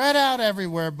spread out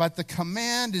everywhere, but the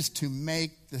command is to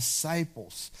make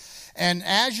disciples. And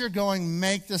as you're going,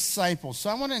 make disciples. So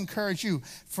I want to encourage you,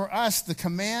 for us, the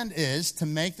command is to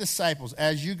make disciples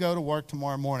as you go to work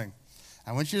tomorrow morning.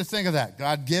 I want you to think of that.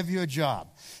 God give you a job.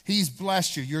 He's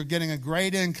blessed you. You're getting a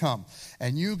great income.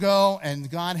 And you go, and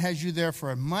God has you there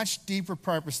for a much deeper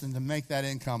purpose than to make that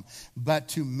income, but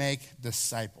to make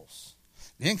disciples.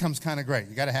 The income's kind of great.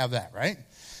 You got to have that, right?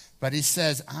 But he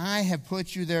says, I have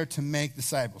put you there to make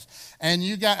disciples. And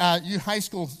you got you high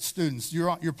school students,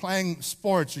 you're playing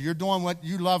sports, or you're doing what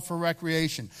you love for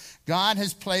recreation. God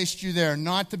has placed you there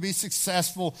not to be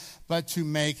successful, but to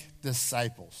make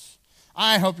disciples.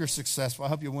 I hope you're successful. I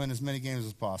hope you win as many games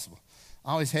as possible.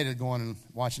 I always hated going and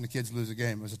watching the kids lose a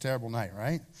game. It was a terrible night,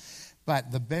 right?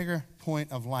 But the bigger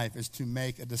point of life is to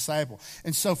make a disciple.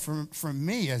 And so for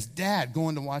me as dad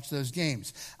going to watch those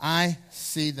games, I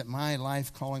see that my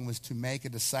life calling was to make a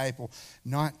disciple,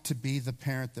 not to be the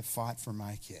parent that fought for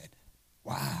my kid.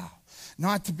 Wow.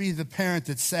 Not to be the parent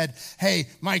that said, hey,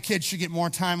 my kid should get more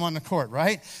time on the court,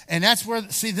 right? And that's where,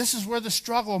 this is where the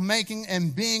struggle of making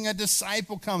and being a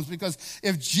disciple comes. Because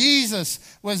if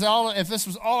if this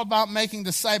was all about making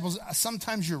disciples,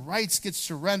 sometimes your rights get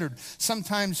surrendered.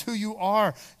 Sometimes who you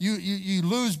are, you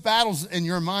lose battles in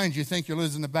your mind. You think you're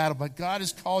losing the battle, but God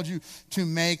has called you to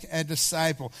make a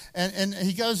disciple. And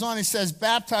he goes on, he says,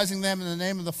 baptizing them in the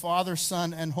name of the Father,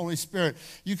 Son, and Holy Spirit.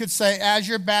 You could say, as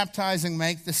you're baptizing,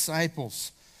 make disciples.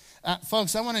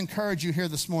 Folks, I want to encourage you here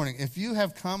this morning. If you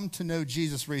have come to know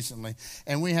Jesus recently,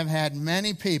 and we have had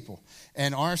many people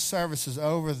in our services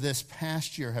over this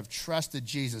past year have trusted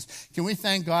Jesus, can we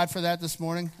thank God for that this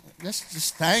morning?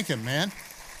 Just thank Him, man.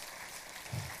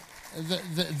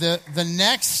 The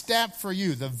next step for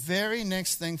you, the very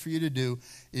next thing for you to do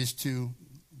is to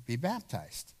be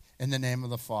baptized in the name of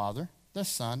the Father, the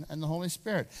Son, and the Holy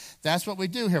Spirit. That's what we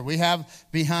do here. We have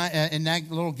behind in that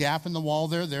little gap in the wall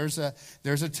there's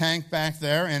a tank back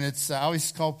there, and it's I always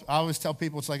tell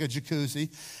people it's like a jacuzzi.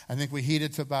 I think we heat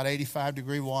it to about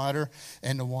 85-degree water,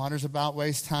 and the water's about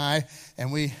waist high,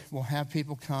 and we will have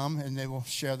people come and they will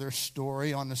share their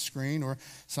story on the screen, or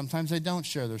sometimes they don't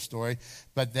share their story,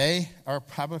 but they are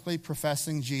publicly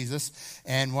professing Jesus.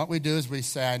 And what we do is we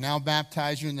say, I now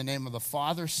baptize you in the name of the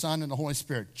Father, Son, and the Holy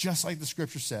Spirit, just like the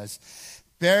Scripture says.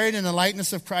 Buried in the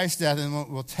likeness of Christ's death,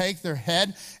 and we'll take their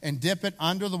head and dip it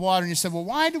under the water. And you say, well,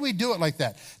 why do we do it like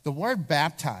that? The word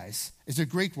baptize is a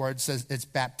Greek word. It says it's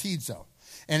baptizo,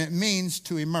 and it means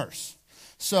to immerse.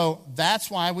 So that's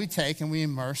why we take and we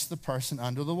immerse the person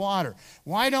under the water.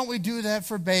 Why don't we do that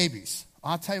for babies?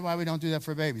 I'll tell you why we don't do that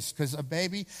for babies. Because a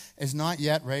baby is not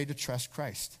yet ready to trust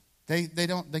Christ. They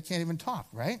can't even talk,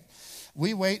 right?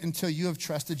 We wait until you have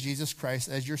trusted Jesus Christ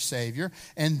as your Savior,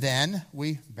 and then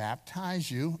we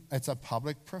baptize you. It's a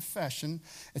public profession.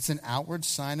 It's an outward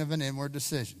sign of an inward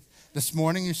decision. This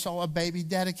morning you saw a baby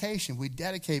dedication. We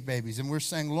dedicate babies, and we're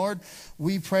saying, Lord,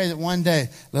 we pray that one day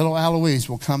little Eloise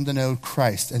will come to know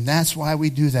Christ. And that's why we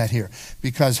do that here,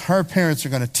 because her parents are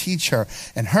going to teach her,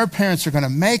 and her parents are going to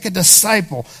make a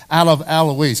disciple out of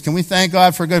Eloise. Can we thank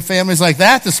God for good families like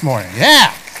that this morning?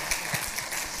 Yeah.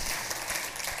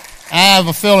 I have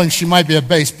a feeling she might be a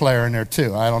bass player in there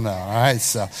too. I don't know. All right.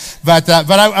 So, but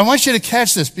I want you to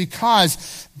catch this,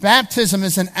 because baptism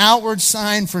is an outward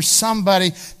sign for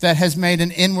somebody that has made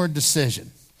an inward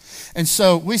decision. And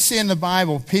so we see in the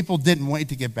Bible, people didn't wait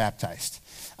to get baptized.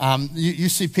 You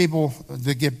see people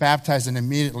that get baptized and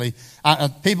immediately,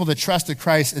 people that trusted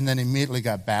Christ and then immediately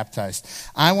got baptized.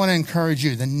 I want to encourage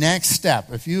you, the next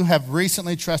step, if you have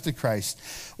recently trusted Christ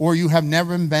or you have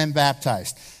never been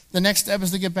baptized, the next step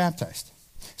is to get baptized.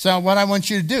 So what I want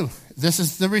you to do, this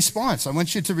is the response. I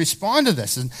want you to respond to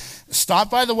this and stop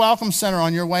by the Welcome Center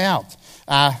on your way out.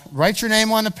 Write your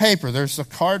name on the paper. There's a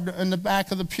card in the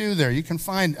back of the pew there. You can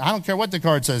find, I don't care what the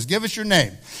card says, give us your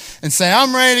name and say,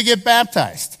 I'm ready to get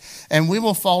baptized. And we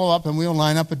will follow up and we will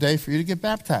line up a day for you to get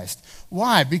baptized.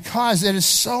 Why? Because it is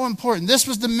so important. This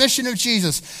was the mission of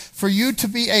Jesus, for you to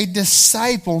be a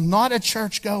disciple, not a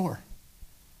churchgoer.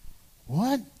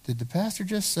 What? Did the pastor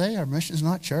just say our mission is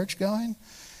not church going?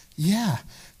 Yeah.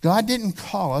 God didn't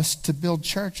call us to build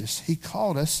churches. He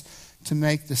called us to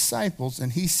make disciples,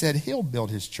 and He said He'll build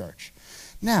His church.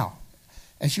 Now,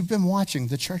 as you've been watching,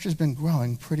 the church has been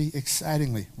growing pretty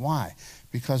excitingly. Why?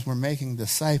 Because we're making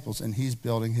disciples, and He's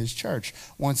building His church.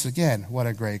 Once again, what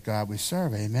a great God we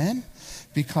serve. Amen?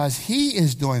 Because He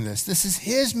is doing this. This is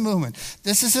His movement.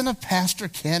 This isn't a Pastor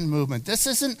Ken movement. This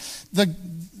isn't the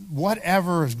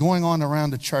whatever is going on around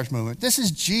the church movement. This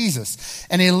is Jesus.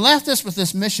 And He left us with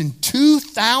this mission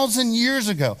 2,000 years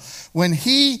ago when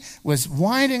He was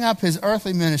winding up His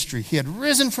earthly ministry. He had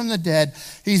risen from the dead.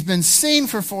 He's been seen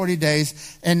for 40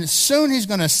 days. And soon He's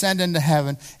going to ascend into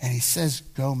heaven. And He says,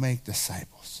 go make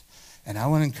disciples. And I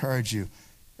want to encourage you,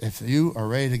 if you are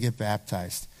ready to get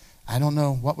baptized, I don't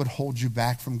know what would hold you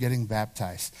back from getting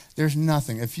baptized. There's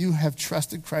nothing. If you have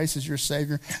trusted Christ as your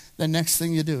Savior, the next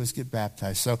thing you do is get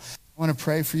baptized. So I want to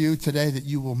pray for you today that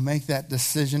you will make that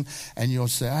decision and you'll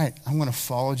say, all right, I'm going to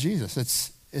follow Jesus.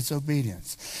 It's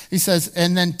obedience. He says,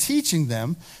 and then teaching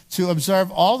them to observe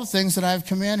all the things that I have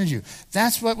commanded you.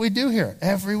 That's what we do here.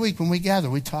 Every week when we gather,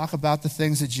 we talk about the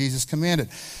things that Jesus commanded.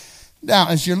 Now,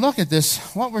 as you look at this,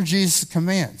 what were Jesus'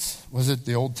 commands? Was it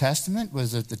the Old Testament?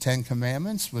 Was it the Ten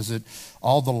Commandments? Was it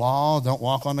all the law? Don't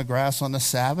walk on the grass on the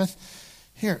Sabbath?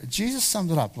 Here, Jesus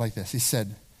summed it up like this. He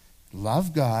said,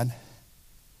 love God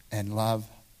and love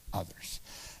others.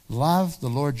 Love the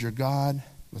Lord your God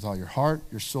with all your heart,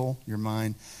 your soul, your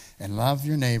mind, and love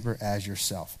your neighbor as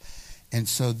yourself. And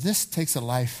so this takes a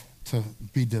life to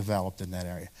be developed in that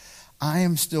area. I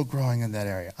am still growing in that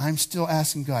area. I'm still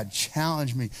asking God,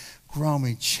 challenge me, grow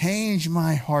me, change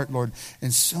my heart, Lord,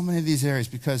 in so many of these areas,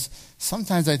 because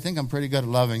sometimes I think I'm pretty good at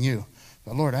loving you.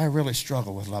 But, Lord, I really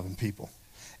struggle with loving people.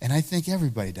 And I think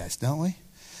everybody does, don't we?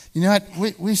 You know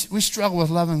what? We struggle with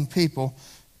loving people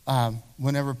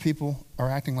whenever people are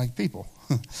acting like people.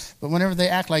 But whenever they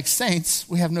act like saints,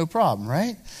 we have no problem,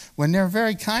 right? When they're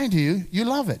very kind to you, you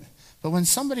love it. But when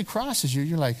somebody crosses you,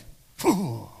 you're like,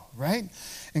 whew, right?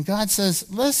 And God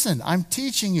says, listen, I'm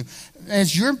teaching you.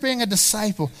 As you're being a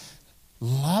disciple,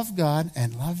 love God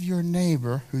and love your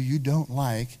neighbor who you don't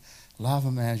like. Love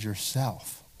him as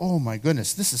yourself. Oh my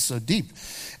goodness, this is so deep.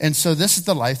 And so this is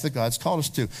the life that God's called us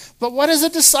to. But what is a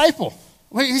disciple?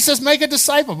 Well, he says make a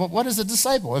disciple. But what is a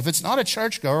disciple? If it's not a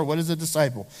churchgoer, what is a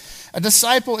disciple? A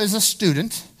disciple is a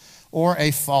student or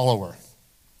a follower.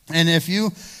 And if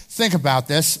you think about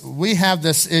this, we have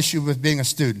this issue with being a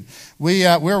student.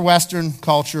 We're Western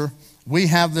culture. We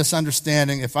have this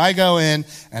understanding. If I go in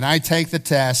and I take the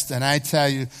test and I tell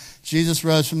you Jesus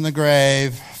rose from the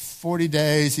grave, 40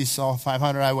 days, he saw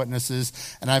 500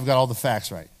 eyewitnesses, and I've got all the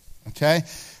facts right, okay?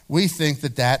 We think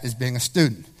that that is being a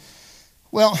student.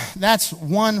 Well, that's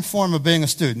one form of being a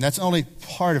student. That's only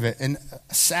part of it. And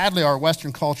sadly, our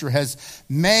Western culture has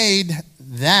made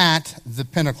that the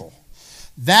pinnacle.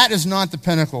 That is not the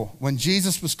pinnacle. When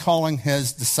Jesus was calling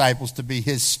his disciples to be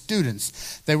his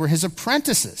students, they were his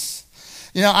apprentices.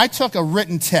 You know, I took a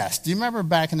written test. Do you remember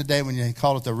back in the day when you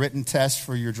called it the written test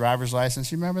for your driver's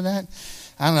license? You remember that?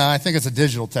 I don't know, I think it's a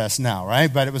digital test now,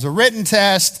 right? But it was a written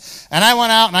test, and I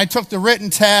went out and I took the written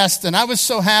test, and I was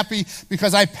so happy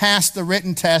because I passed the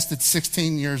written test at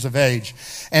 16 years of age.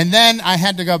 And then I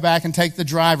had to go back and take the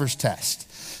driver's test.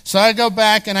 So I go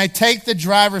back and I take the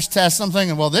driver's test. I'm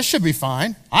thinking, well, this should be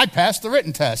fine. I passed the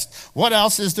written test. What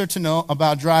else is there to know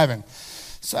about driving?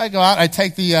 So I go out, I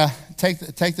take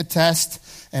the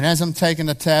test, and as I'm taking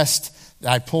the test,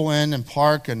 I pull in and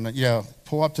park and,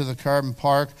 pull up to the curb and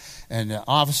park, and the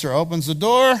officer opens the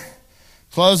door,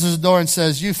 closes the door, and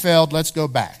says, you failed, let's go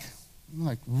back. I'm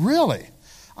like, really?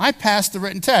 I passed the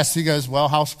written test. He goes, well,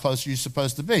 how close are you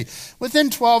supposed to be? Within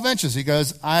 12 inches. He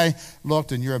goes, I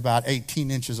looked, and you're about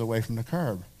 18 inches away from the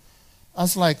curb. I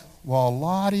was like, well,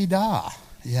 la-di-da,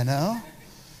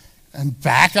 And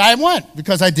back I went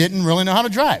because I didn't really know how to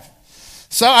drive.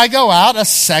 So I go out a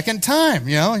second time,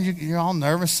 you're all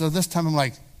nervous. So this time I'm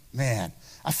like, man,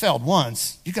 I failed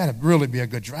once. You got to really be a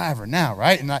good driver now,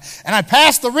 right? And I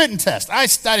passed the written test. I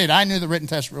studied. I knew the written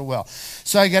test real well.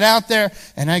 So I get out there,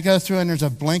 and I go through, and there's a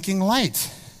blinking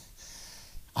light.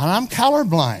 And I'm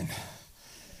colorblind.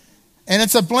 And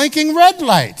it's a blinking red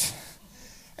light.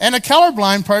 And a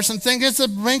colorblind person thinks it's a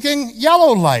blinking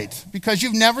yellow light because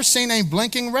you've never seen a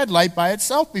blinking red light by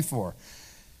itself before.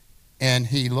 And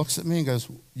he looks at me and goes,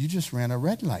 you just ran a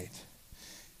red light.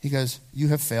 He goes, you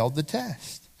have failed the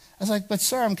test. I was like, but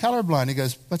sir, I'm colorblind. He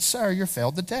goes, but sir, you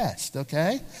failed the test,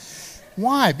 okay?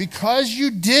 Why? Because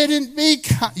you didn't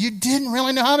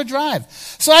really know how to drive.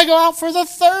 So I go out for the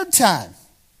third time.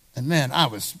 And man, I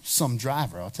was some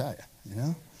driver, I'll tell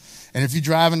you, And if you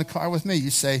drive in the car with me, you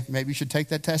say, maybe you should take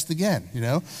that test again,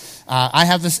 I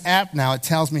have this app now. It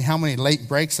tells me how many late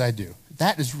breaks I do.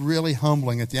 That is really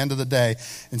humbling at the end of the day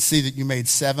and see that you made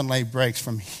 7 late breaks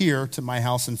from here to my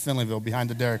house in Finleyville behind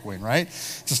the Dairy Queen, right?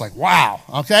 It's just like, wow,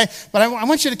 okay? But I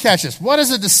want you to catch this. What is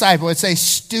a disciple? It's a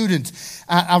student.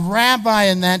 A rabbi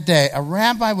in that day, a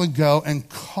rabbi would go and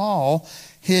call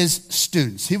his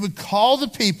students. He would call the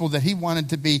people that he wanted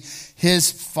to be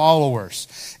his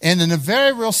followers. And in a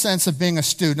very real sense of being a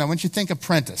student, I want you to think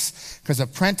apprentice, because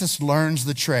apprentice learns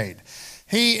the trade.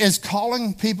 He is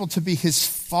calling people to be his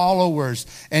followers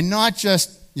and not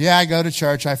just, I go to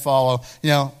church, I follow.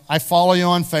 I follow you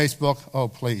on Facebook. Oh,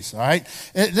 please, all right?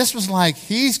 This was like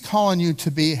he's calling you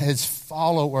to be his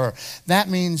follower. That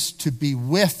means to be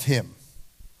with him,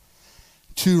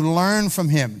 to learn from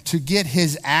him, to get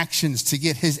his actions, to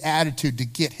get his attitude, to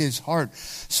get his heart.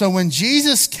 So when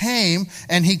Jesus came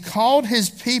and he called his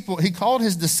people, he called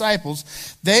his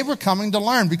disciples, they were coming to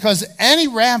learn because any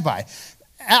rabbi,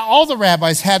 all the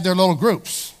rabbis had their little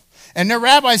groups. And their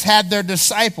rabbis had their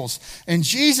disciples. And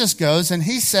Jesus goes and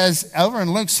he says, over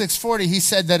in Luke 6:40, he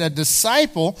said that a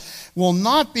disciple will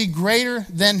not be greater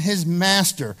than his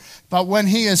master. But when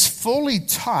he is fully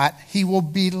taught, he will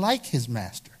be like his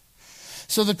master.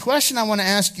 So the question I want to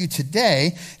ask you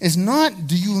today is not,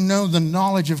 do you know the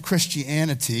knowledge of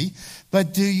Christianity,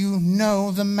 but do you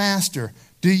know the master?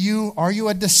 Are you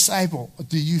a disciple?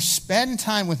 Do you spend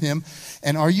time with him?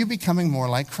 And are you becoming more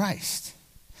like Christ?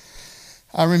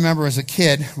 I remember as a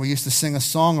kid, we used to sing a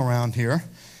song around here.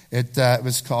 It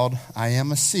was called, I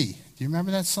Am a C. Do you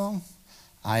remember that song?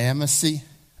 I am a C.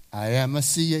 I am a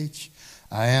CH.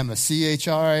 I am a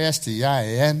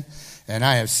CHRISTIN. And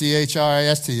I have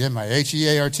CHRIST in my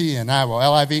HEART. And I will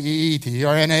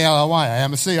LIVEETRNALLY. I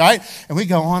am a C. All right? And we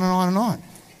go on and on and on.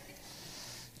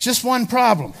 Just one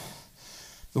problem.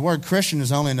 The word Christian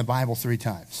is only in the Bible 3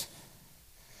 times.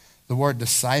 The word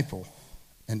disciple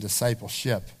and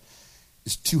discipleship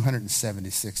is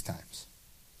 276 times.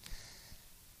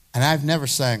 And I've never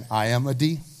sang, I am a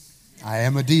D. I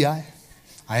am a DI.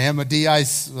 I am a DI.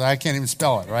 I can't even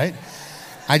spell it, right?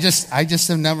 I just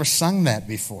have never sung that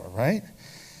before, right?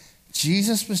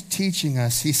 Jesus was teaching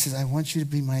us. He says, I want you to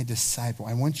be my disciple.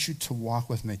 I want you to walk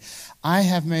with me. I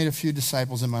have made a few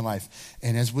disciples in my life.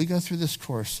 And as we go through as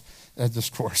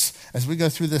we go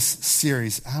through this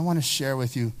series, I want to share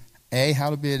with you, A, how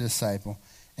to be a disciple,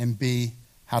 and B,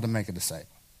 how to make a disciple.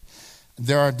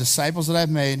 There are disciples that I've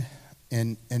made,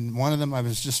 and one of them I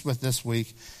was just with this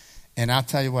week, and I'll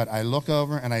tell you what, I look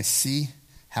over and I see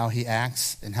how he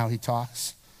acts and how he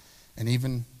talks, and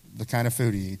even the kind of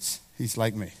food he eats. He's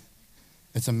like me.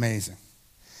 It's amazing.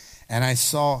 And I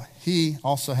saw he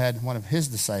also had one of his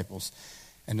disciples,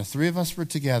 and the 3 of us were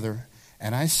together,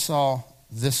 and I saw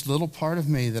this little part of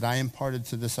me that I imparted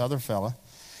to this other fella,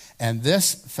 and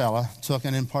this fella took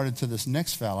and imparted to this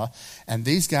next fella, and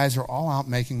these guys are all out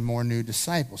making more new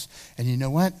disciples. And you know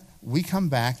what? We come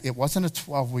back. It wasn't a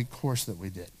 12-week course that we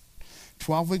did.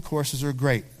 12-week courses are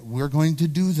great. We're going to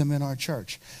do them in our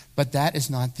church. But that is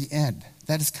not the end.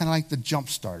 That is kind of like the jump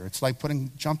starter. It's like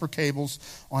putting jumper cables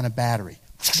on a battery.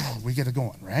 We get it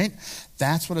going, right?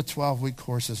 That's what a 12-week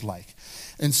course is like.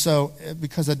 And so,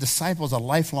 because a disciple is a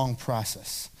lifelong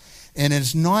process. And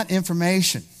it's not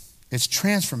information. It's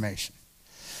transformation.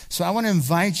 So I want to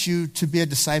invite you to be a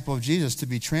disciple of Jesus, to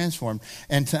be transformed,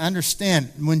 and to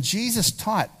understand when Jesus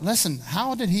taught. Listen,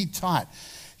 how did he taught?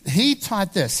 He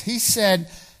taught this. He said,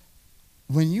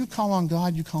 when you call on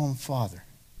God, you call him Father.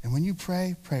 And when you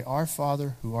pray, pray, Our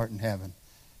Father who art in heaven,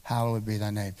 hallowed be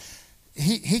thy name.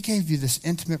 He gave you this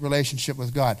intimate relationship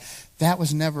with God. That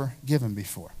was never given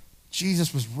before.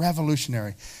 Jesus was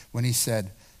revolutionary when he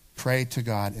said, pray to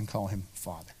God and call him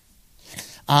Father.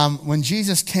 When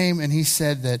Jesus came and he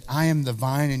said that I am the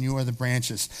vine and you are the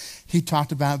branches, he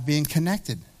talked about being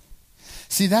connected.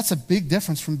 See, that's a big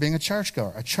difference from being a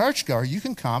churchgoer. A churchgoer, you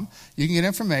can come, you can get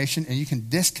information, and you can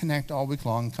disconnect all week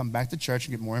long and come back to church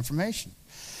and get more information.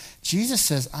 Jesus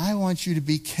says, I want you to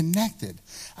be connected.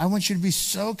 I want you to be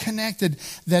so connected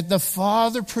that the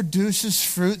Father produces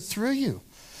fruit through you.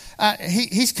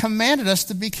 He's commanded us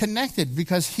to be connected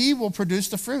because he will produce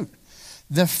the fruit.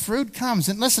 The fruit comes.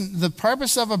 And listen, the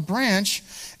purpose of a branch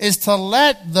is to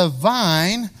let the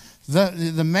vine,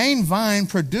 the main vine,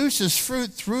 produces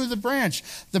fruit through the branch.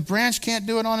 The branch can't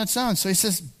do it on its own. So he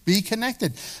says, be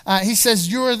connected. He says,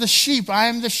 you are the sheep. I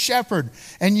am the shepherd.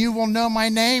 And you will know my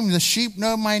name. The sheep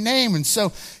know my name. And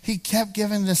so he kept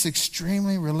giving this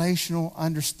extremely relational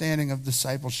understanding of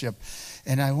discipleship.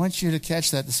 And I want you to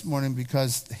catch that this morning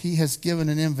because he has given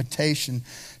an invitation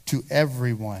to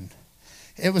everyone.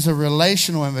 It was a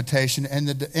relational invitation, and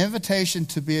the invitation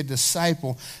to be a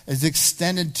disciple is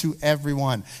extended to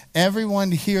everyone.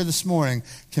 Everyone here this morning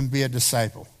can be a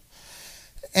disciple.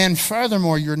 And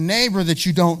furthermore, your neighbor that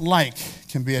you don't like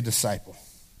can be a disciple.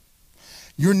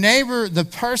 Your neighbor, the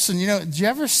person, did you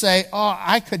ever say,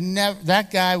 that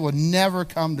guy will never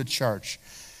come to church?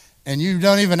 And you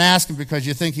don't even ask him because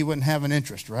you think he wouldn't have an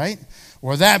interest, right?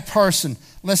 Or that person.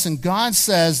 Listen, God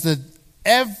says that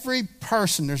every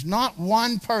person, there's not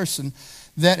one person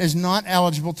that is not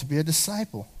eligible to be a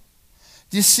disciple.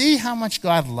 Do you see how much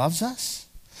God loves us?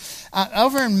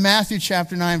 Over in Matthew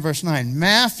chapter 9, verse 9,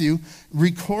 Matthew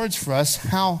records for us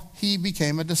how he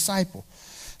became a disciple.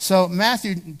 So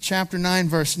Matthew chapter 9,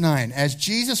 verse 9, as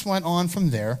Jesus went on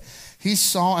from there, he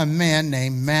saw a man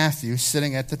named Matthew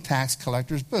sitting at the tax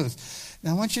collector's booth.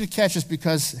 Now I want you to catch this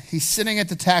because he's sitting at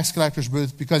the tax collector's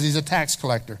booth because he's a tax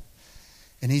collector.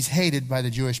 And he's hated by the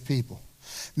Jewish people.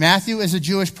 Matthew is a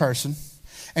Jewish person,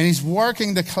 and he's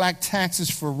working to collect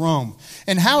taxes for Rome.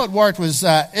 And how it worked was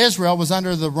Israel was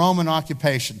under the Roman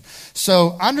occupation.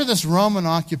 So under this Roman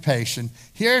occupation,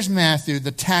 here's Matthew,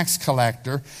 the tax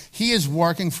collector. He is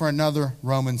working for another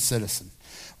Roman citizen.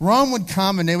 Rome would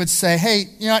come and they would say, hey,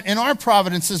 in our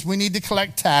provinces, we need to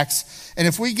collect tax. And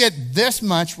if we get this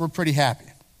much, we're pretty happy.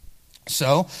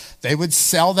 So they would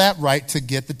sell that right to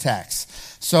get the tax.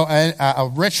 So a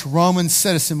rich Roman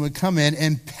citizen would come in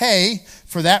and pay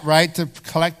for that right to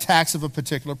collect tax of a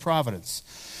particular province.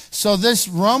 So this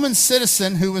Roman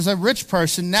citizen, who was a rich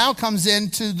person, now comes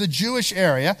into the Jewish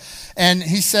area, and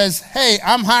he says, hey,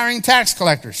 I'm hiring tax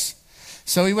collectors.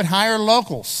 So he would hire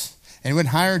locals, and he would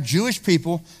hire Jewish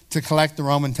people to collect the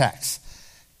Roman tax.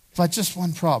 But just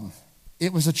one problem.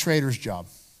 It was a trader's job.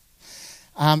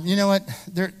 You know what?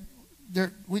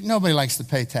 Nobody likes to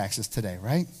pay taxes today,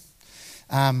 right?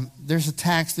 There was a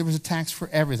tax for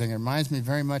everything. It reminds me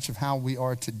very much of how we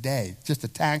are today. Just a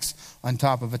tax on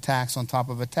top of a tax on top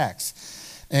of a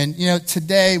tax. And you know,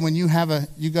 today when you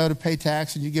go to pay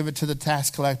tax and you give it to the tax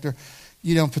collector,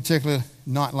 you don't particularly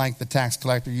not like the tax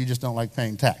collector. You just don't like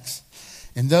paying tax.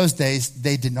 In those days,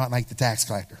 they did not like the tax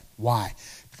collector. Why?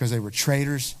 Because they were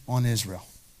traders on Israel.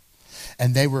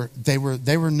 And they were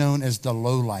known as the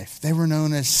lowlife. They were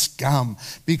known as scum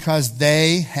because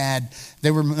they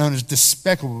were known as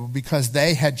despicable because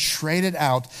they had traded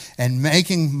out and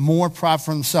making more profit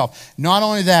for themselves. Not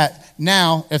only that,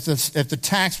 now if the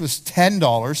tax was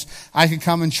 $10, I could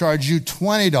come and charge you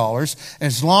 $20. And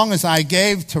as long as I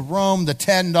gave to Rome the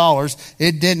 $10,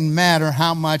 it didn't matter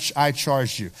how much I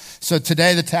charged you. So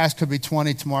today the tax could be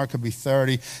 20, tomorrow it could be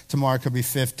 30, tomorrow it could be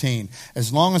 15.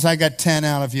 As long as I got 10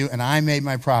 out of you and I made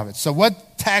my profit. So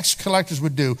what tax collectors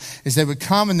would do is they would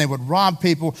come and they would rob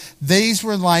people. These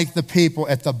were like the people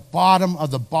at the bottom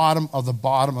of the bottom of the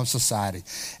bottom of society.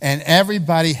 And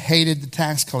everybody hated the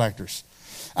tax collectors.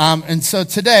 And so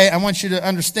today I want you to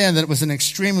understand that it was an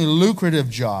extremely lucrative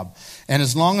job. And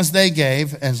as long as they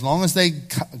gave, as long as they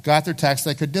got their tax,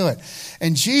 they could do it.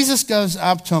 And Jesus goes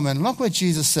up to them, and look what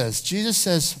Jesus says. Jesus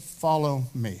says, follow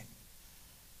me.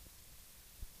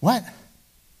 What?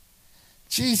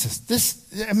 Jesus,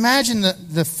 imagine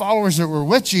the followers that were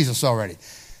with Jesus already.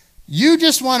 You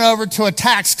just went over to a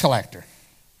tax collector.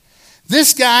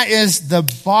 This guy is the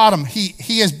bottom.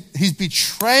 He's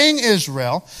betraying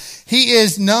Israel. He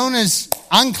is known as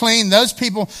unclean. Those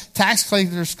people, tax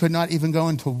collectors, could not even go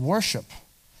into worship.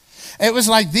 It was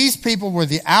like these people were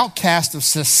the outcast of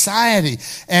society.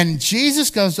 And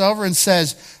Jesus goes over and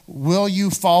says, will you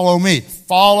follow me?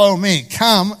 Follow me.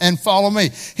 Come and follow me.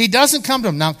 He doesn't come to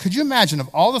him. Now, could you imagine of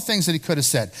all the things that he could have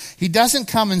said? He doesn't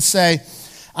come and say,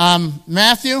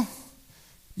 Matthew,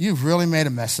 you've really made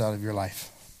a mess out of your life.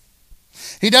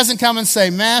 He doesn't come and say,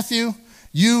 Matthew,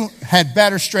 you had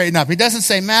better straighten up. He doesn't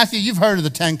say, Matthew, you've heard of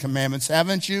the 10 Commandments,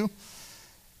 haven't you?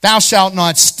 Thou shalt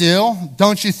not steal.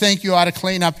 Don't you think you ought to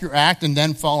clean up your act and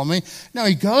then follow me? No,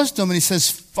 he goes to him and he says,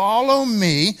 follow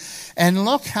me. And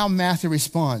look how Matthew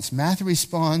responds. Matthew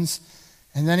responds,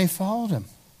 and then he followed him.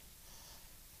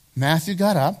 Matthew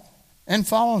got up and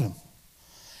followed him.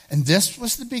 And this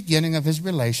was the beginning of his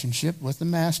relationship with the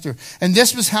master. And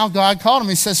this was how God called him.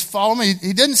 He says, follow me.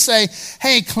 He didn't say,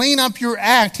 hey, clean up your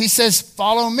act. He says,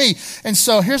 follow me. And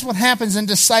so here's what happens in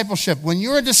discipleship. When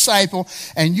you're a disciple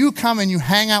and you come and you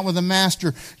hang out with the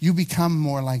master, you become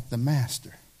more like the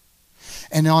master.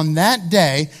 And on that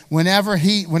day,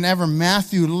 whenever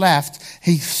Matthew left,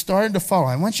 he started to follow.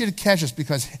 I want you to catch this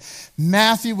because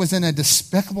Matthew was in a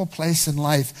despicable place in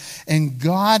life. And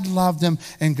God loved him.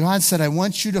 And God said, I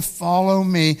want you to follow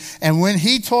me. And when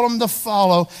he told him to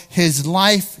follow, his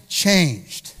life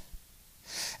changed.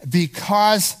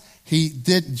 Because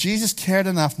Jesus cared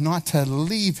enough not to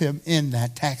leave him in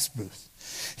that tax booth.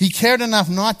 He cared enough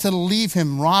not to leave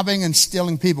him robbing and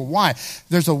stealing people. Why?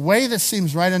 There's a way that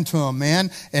seems right unto a man,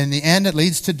 and in the end it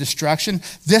leads to destruction.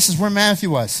 This is where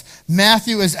Matthew was.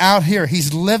 Matthew is out here.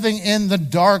 He's living in the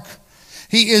dark.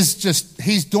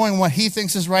 He's doing what he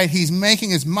thinks is right. He's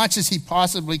making as much as he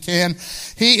possibly can.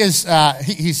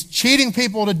 He's cheating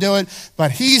people to do it,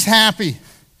 but he's happy.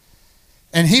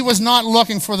 And he was not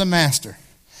looking for the master.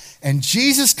 And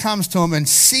Jesus comes to him and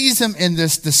sees him in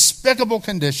this despicable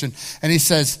condition. And he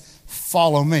says,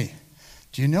 follow me.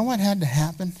 Do you know what had to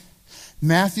happen?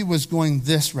 Matthew was going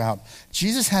this route.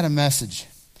 Jesus had a message.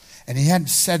 And he had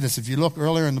said this. If you look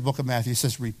earlier in the book of Matthew, he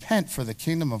says, repent for the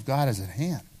kingdom of God is at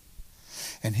hand.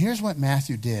 And here's what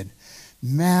Matthew did.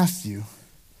 Matthew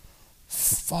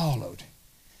followed.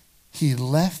 He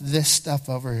left this stuff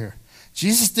over here.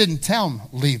 Jesus didn't tell him,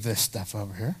 leave this stuff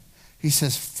over here. He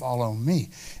says, follow me.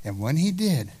 And when he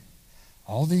did,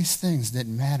 all these things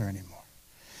didn't matter anymore.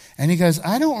 And he goes,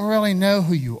 I don't really know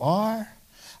who you are.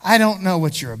 I don't know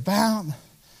what you're about.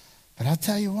 But I'll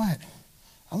tell you what,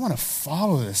 I want to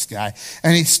follow this guy.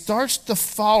 And he starts to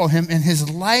follow him, and his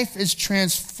life is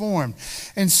transformed.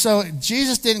 And so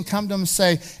Jesus didn't come to him and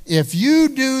say, if you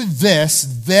do this,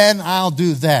 then I'll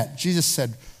do that. Jesus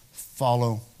said,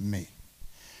 follow me.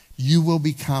 you will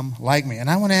become like me. And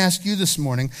I want to ask you this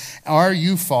morning, are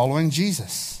you following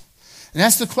Jesus? And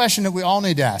that's the question that we all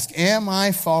need to ask. Am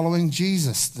I following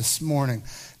Jesus this morning?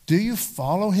 Do you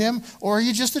follow him, or are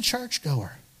you just a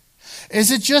churchgoer?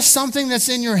 Is it just something that's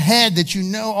in your head that you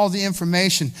know all the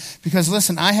information? Because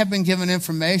listen, I have been given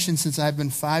information since I've been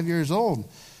 5 years old.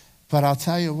 But I'll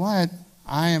tell you what,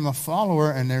 I am a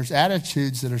follower, and there's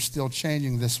attitudes that are still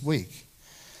changing this week.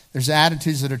 There's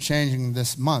attitudes that are changing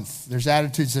this month. There's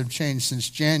attitudes that have changed since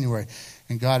January.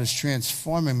 And God is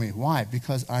transforming me. Why?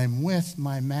 Because I'm with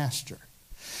my master.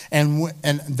 And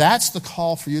that's the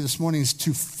call for you this morning, is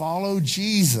to follow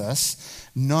Jesus,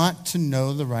 not to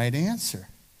know the right answer.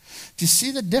 Do you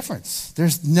see the difference?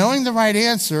 There's knowing the right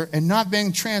answer and not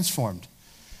being transformed.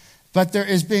 But there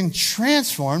is being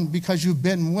transformed because you've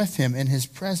been with him in his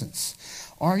presence.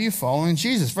 Are you following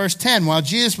Jesus? Verse 10, while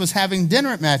Jesus was having dinner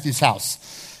at Matthew's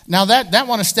house. Now that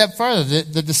went a step further.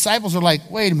 The disciples are like,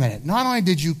 wait a minute. Not only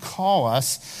did you call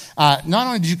us, not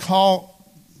only did you call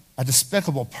a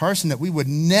despicable person that we would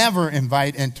never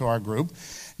invite into our group,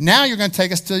 now you're going to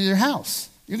take us to your house.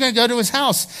 You're going to go to his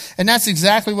house. And that's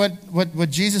exactly what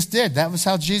Jesus did. That was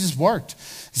how Jesus worked.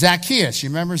 Zacchaeus, you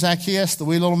remember Zacchaeus, the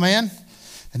wee little man?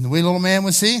 And the wee little man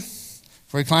was he?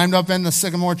 For he climbed up in the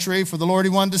sycamore tree for the Lord he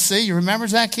wanted to see. You remember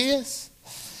Zacchaeus?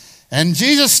 And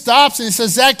Jesus stops and he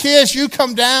says, Zacchaeus, you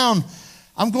come down.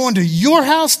 I'm going to your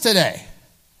house today.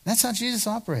 That's how Jesus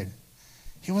operated.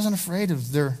 He wasn't afraid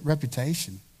of their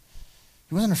reputation.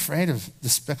 He wasn't afraid of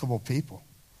despicable people.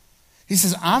 He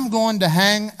says, I'm going to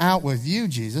hang out with you,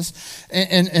 Jesus.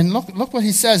 And look what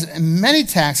he says. Many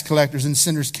tax collectors and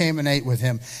sinners came and ate with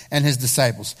him and his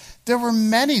disciples. There were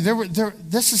many.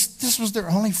 This was their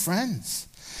only friends.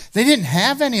 They didn't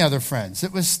have any other friends.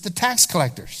 It was the tax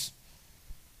collectors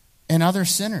and other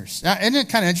sinners. Now, isn't it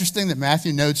kind of interesting that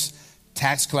Matthew notes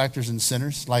tax collectors and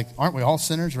sinners? Like, aren't we all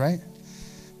sinners, right?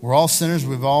 We're all sinners.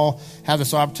 We've all had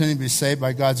this opportunity to be saved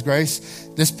by God's grace.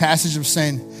 This passage was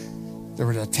saying, there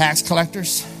were the tax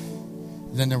collectors,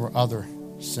 then there were other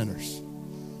sinners,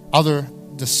 other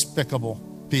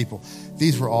despicable people.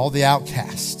 These were all the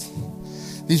outcasts.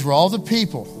 These were all the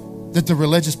people that the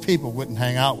religious people wouldn't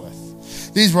hang out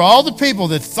with. These were all the people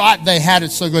that thought they had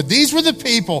it so good. These were the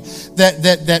people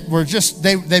that were just,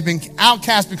 they've been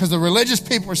outcast because the religious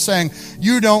people were saying,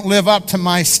 you don't live up to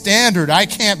my standard. I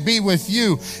can't be with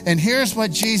you. And here's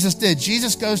what Jesus did.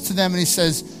 Jesus goes to them and he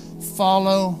says,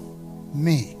 follow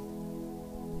me.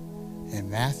 And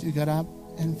Matthew got up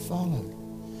and followed.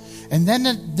 And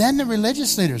then the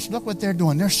religious leaders, look what they're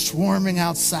doing. They're swarming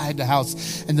outside the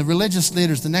house. And the religious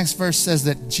leaders, the next verse says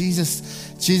that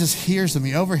Jesus hears them.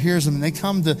 He overhears them. And they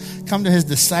come to his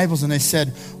disciples and they said,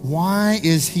 why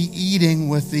is he eating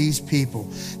with these people?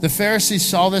 The Pharisees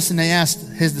saw this and they asked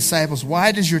his disciples,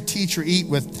 why does your teacher eat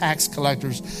with tax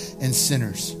collectors and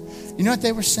sinners? You know what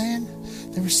they were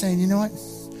saying? They were saying, you know what?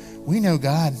 We know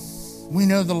God. We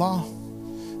know the law.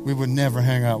 We would never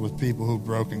hang out with people who've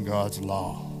broken God's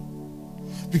law.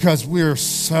 Because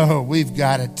we've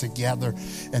got it together.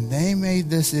 And they made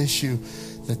this issue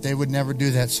that they would never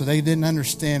do that. So they didn't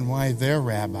understand why their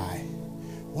rabbi,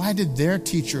 why did their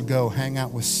teacher go hang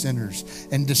out with sinners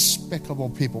and despicable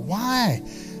people? Why?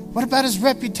 What about his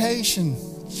reputation?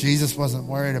 Jesus wasn't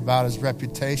worried about his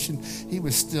reputation. He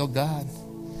was still God.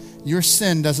 Your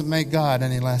sin doesn't make God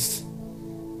any less.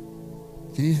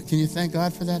 Can you thank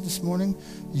God for that this morning?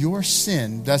 Your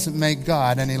sin doesn't make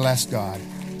God any less God.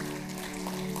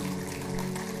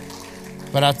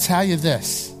 But I'll tell you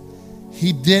this.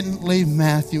 He didn't leave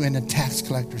Matthew in a tax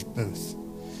collector's booth.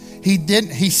 He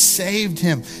didn't. He saved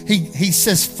him. He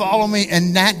says, follow me.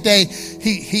 And that day,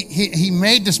 he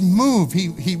made this move.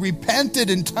 He repented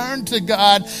and turned to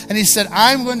God. And he said,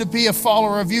 I'm going to be a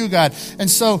follower of you, God. And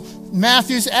so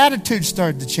Matthew's attitude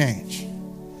started to change.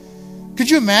 Could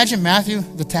you imagine Matthew,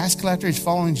 the tax collector, he's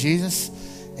following Jesus,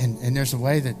 and there's a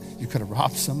way that you could have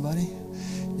robbed somebody.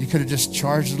 You could have just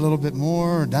charged a little bit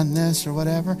more or done this or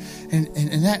whatever. And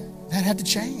that had to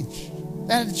change.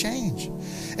 That had to change.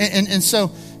 And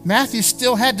so Matthew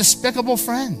still had despicable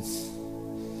friends.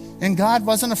 And God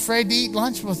wasn't afraid to eat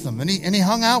lunch with them. And he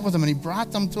hung out with them and he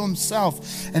brought them to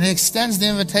himself. And he extends the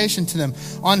invitation to them.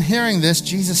 On hearing this,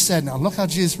 Jesus said, now look how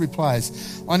Jesus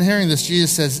replies. On hearing this,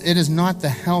 Jesus says, it is not the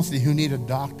healthy who need a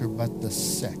doctor, but the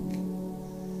sick.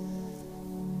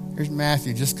 Here's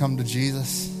Matthew, just come to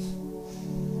Jesus.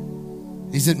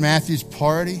 He's at Matthew's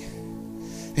party.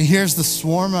 He hears the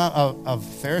swarm of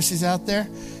Pharisees out there.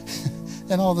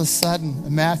 And all of a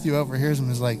sudden, Matthew overhears him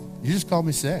and is like, you just called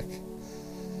me sick.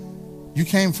 You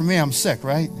came for me, I'm sick,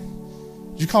 right?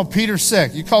 You call Peter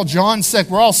sick. You call John sick.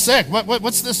 We're all sick.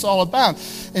 What's this all about?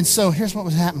 And so here's what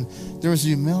was happening. There was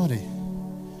humility.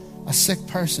 A sick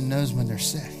person knows when they're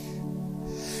sick.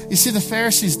 You see, the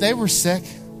Pharisees, they were sick,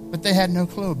 but they had no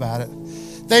clue about it.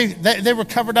 They were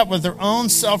covered up with their own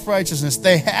self-righteousness.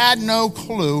 They had no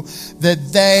clue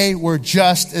that they were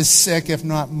just as sick, if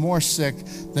not more sick,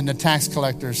 than the tax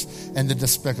collectors and the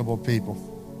despicable people.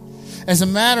 As a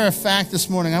matter of fact, this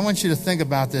morning, I want you to think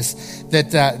about this,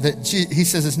 he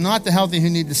says it's not the healthy who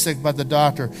need the sick, but the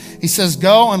doctor. He says,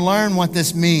 go and learn what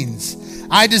this means.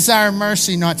 I desire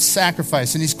mercy, not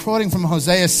sacrifice. And he's quoting from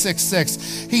Hosea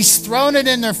 6:6. He's thrown it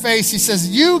in their face. He says,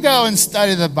 you go and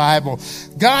study the Bible.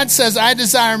 God says, I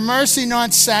desire mercy,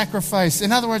 not sacrifice.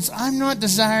 In other words, I'm not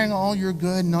desiring all your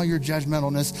good and all your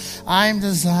judgmentalness. I'm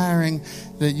desiring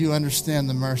that you understand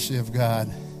the mercy of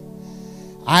God.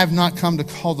 I have not come to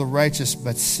call the righteous,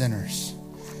 but sinners.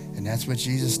 And that's what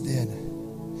Jesus did.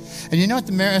 And you know what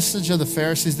the message of the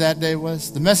Pharisees that day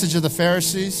was? The message of the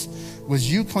Pharisees was,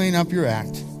 you clean up your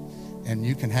act and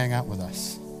you can hang out with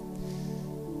us.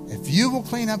 If you will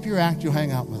clean up your act, you'll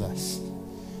hang out with us.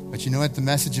 But you know what the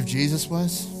message of Jesus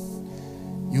was?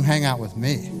 You hang out with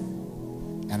me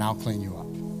and I'll clean you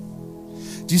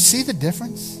up. Do you see the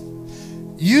difference?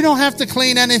 You don't have to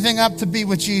clean anything up to be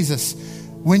with Jesus.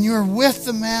 When you're with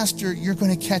the Master, you're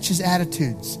going to catch his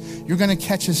attitudes. You're going to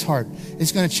catch his heart.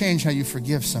 It's going to change how you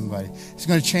forgive somebody. It's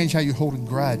going to change how you hold a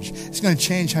grudge. It's going to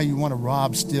change how you want to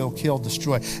rob, steal, kill,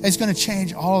 destroy. It's going to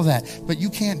change all of that, but you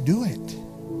can't do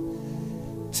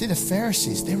it. See, the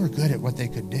Pharisees, they were good at what they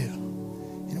could do.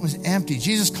 And it was empty.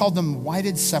 Jesus called them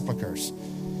whited sepulchres.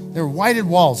 They were whited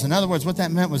walls. In other words, what that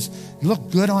meant was, you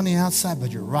look good on the outside, but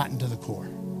you're rotten to the core.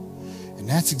 And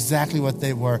that's exactly what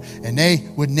they were. And they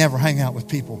would never hang out with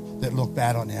people that look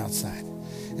bad on the outside.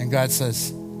 And God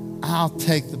says, I'll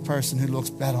take the person who looks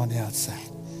bad on the outside.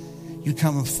 You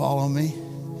come and follow me,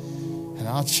 and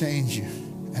I'll change you.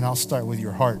 And I'll start with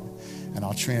your heart, and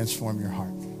I'll transform your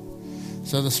heart.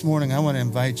 So this morning, I want to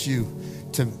invite you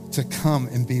to come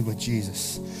and be with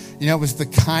Jesus. You know, it was the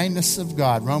kindness of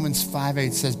God. Romans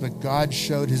 5:8 says, but God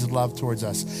showed his love towards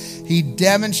us. He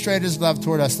demonstrated his love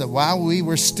toward us that while we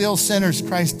were still sinners,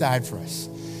 Christ died for us.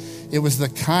 It was the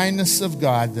kindness of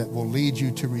God that will lead you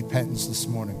to repentance this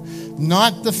morning.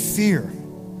 Not the fear,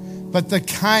 but the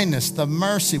kindness, the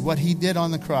mercy, what he did on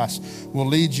the cross will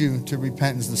lead you to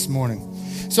repentance this morning.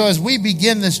 So as we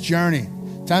begin this journey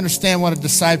to understand what a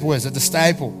disciple is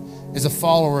a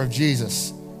follower of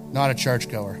Jesus, not a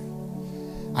churchgoer.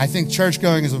 I think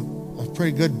church-going is a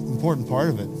pretty good, important part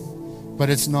of it, but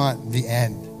it's not the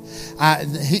end.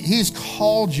 He's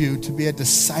called you to be a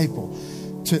disciple,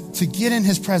 to get in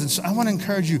his presence. So I want to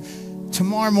encourage you,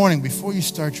 tomorrow morning, before you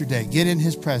start your day, get in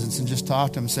his presence and just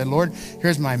talk to him. Say, Lord,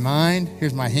 here's my mind,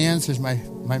 here's my hands, here's my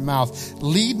mouth.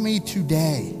 Lead me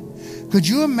today. Could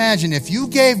you imagine if you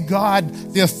gave God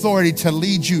the authority to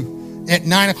lead you at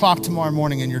 9 o'clock tomorrow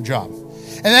morning in your job?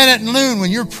 And then at noon,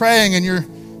 when you're praying and you're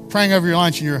praying over your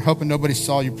lunch and you're hoping nobody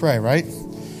saw you pray, right?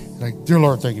 Like, dear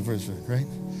Lord, thank you for this food, right?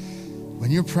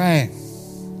 When you're praying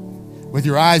with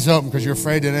your eyes open because you're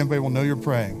afraid that anybody will know you're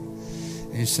praying,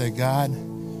 and you say, God,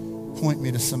 point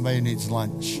me to somebody who needs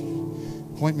lunch.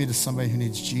 Point me to somebody who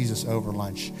needs Jesus over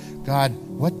lunch. God,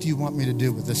 what do you want me to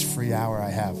do with this free hour I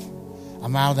have?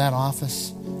 I'm out of that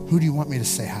office. Who do you want me to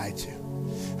say hi to?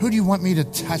 Who do you want me to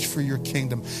touch for your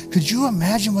kingdom? Could you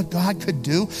imagine what God could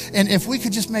do? And if we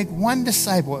could just make one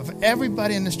disciple, if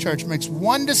everybody in this church makes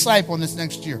one disciple in this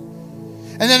next year,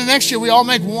 and then the next year we all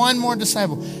make one more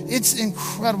disciple, it's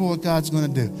incredible what God's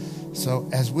going to do. So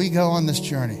as we go on this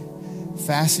journey,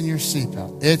 fasten your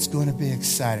seatbelt. It's going to be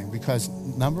exciting because,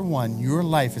 number one, your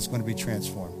life is going to be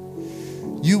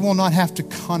transformed. You will not have to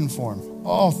conform.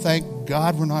 Oh, thank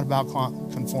God we're not about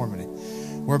conformity.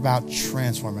 We're about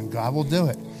transforming. God will do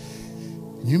it.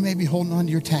 You may be holding on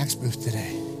to your tax booth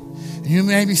today. You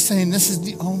may be saying, this is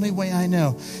the only way I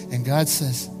know. And God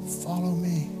says, follow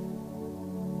me.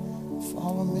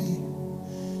 Follow me.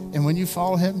 And when you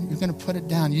follow him, you're going to put it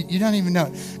down. You don't even know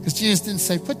it. Because Jesus didn't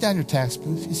say, put down your tax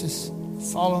booth. He says,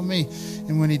 follow me.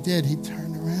 And when he did, he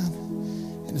turned around.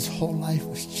 And his whole life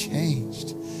was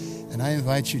changed. And I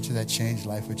invite you to that changed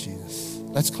life with Jesus.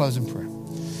 Let's close in prayer.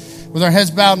 With our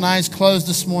heads bowed and eyes closed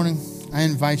this morning, I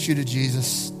invite you to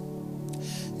Jesus.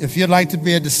 If you'd like to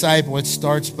be a disciple, it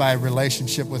starts by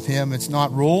relationship with him. It's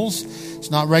not rules.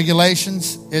 It's not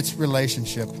regulations. It's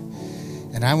relationship.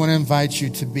 And I want to invite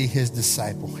you to be his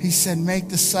disciple. He said, make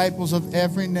disciples of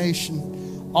every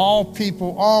nation, all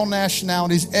people, all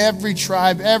nationalities, every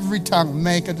tribe, every tongue.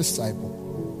 Make a disciple.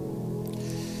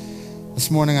 This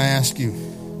morning I ask you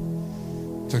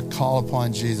to call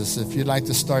upon Jesus. If you'd like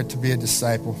to start to be a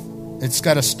disciple, it's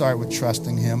got to start with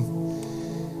trusting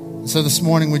him. So this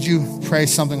morning, would you pray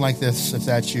something like this, if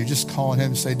that's you? Just call on him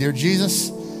and say, Dear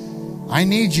Jesus, I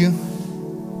need you.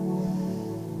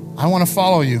 I want to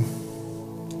follow you.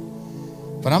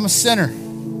 But I'm a sinner.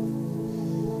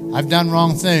 I've done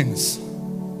wrong things.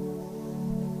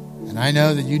 And I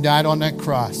know that you died on that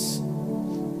cross.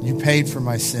 You paid for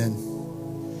my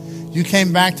sin. You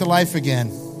came back to life again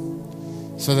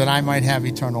so that I might have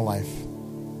eternal life.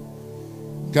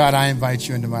 God, I invite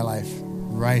you into my life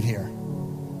right here,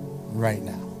 right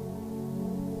now.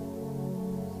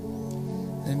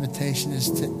 The invitation is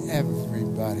to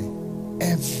everybody.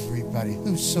 Everybody,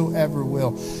 whosoever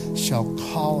will, shall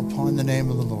call upon the name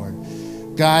of the Lord.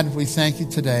 God, we thank you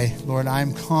today. Lord, I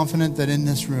am confident that in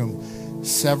this room,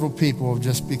 several people have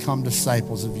just become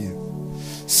disciples of you.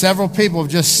 Several people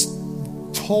have just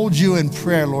told you in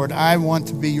prayer, Lord, I want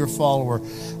to be your follower.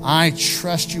 I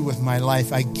trust you with my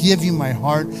life. I give you my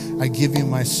heart. I give you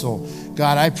my soul.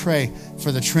 God, I pray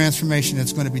for the transformation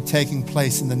that's going to be taking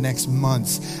place in the next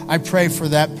months. I pray for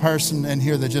that person in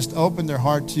here that just opened their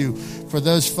heart to you. For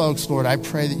those folks, Lord, I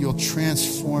pray that you'll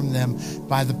transform them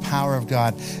by the power of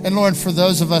God. And Lord, for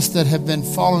those of us that have been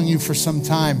following you for some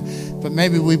time, but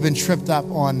maybe we've been tripped up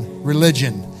on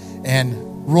religion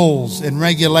and rules and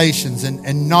regulations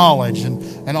and knowledge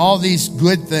and all these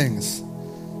good things.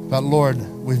 But Lord,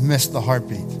 we've missed the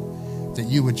heartbeat that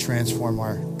you would transform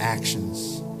our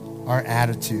actions, our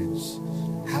attitudes,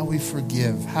 how we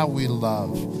forgive, how we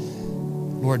love.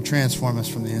 Lord, transform us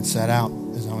from the inside out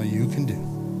as only you can do.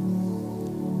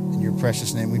 In your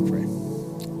precious name we pray.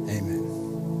 Amen.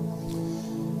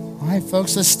 All right,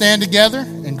 folks, let's stand together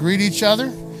and greet each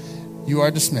other. You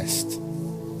are dismissed.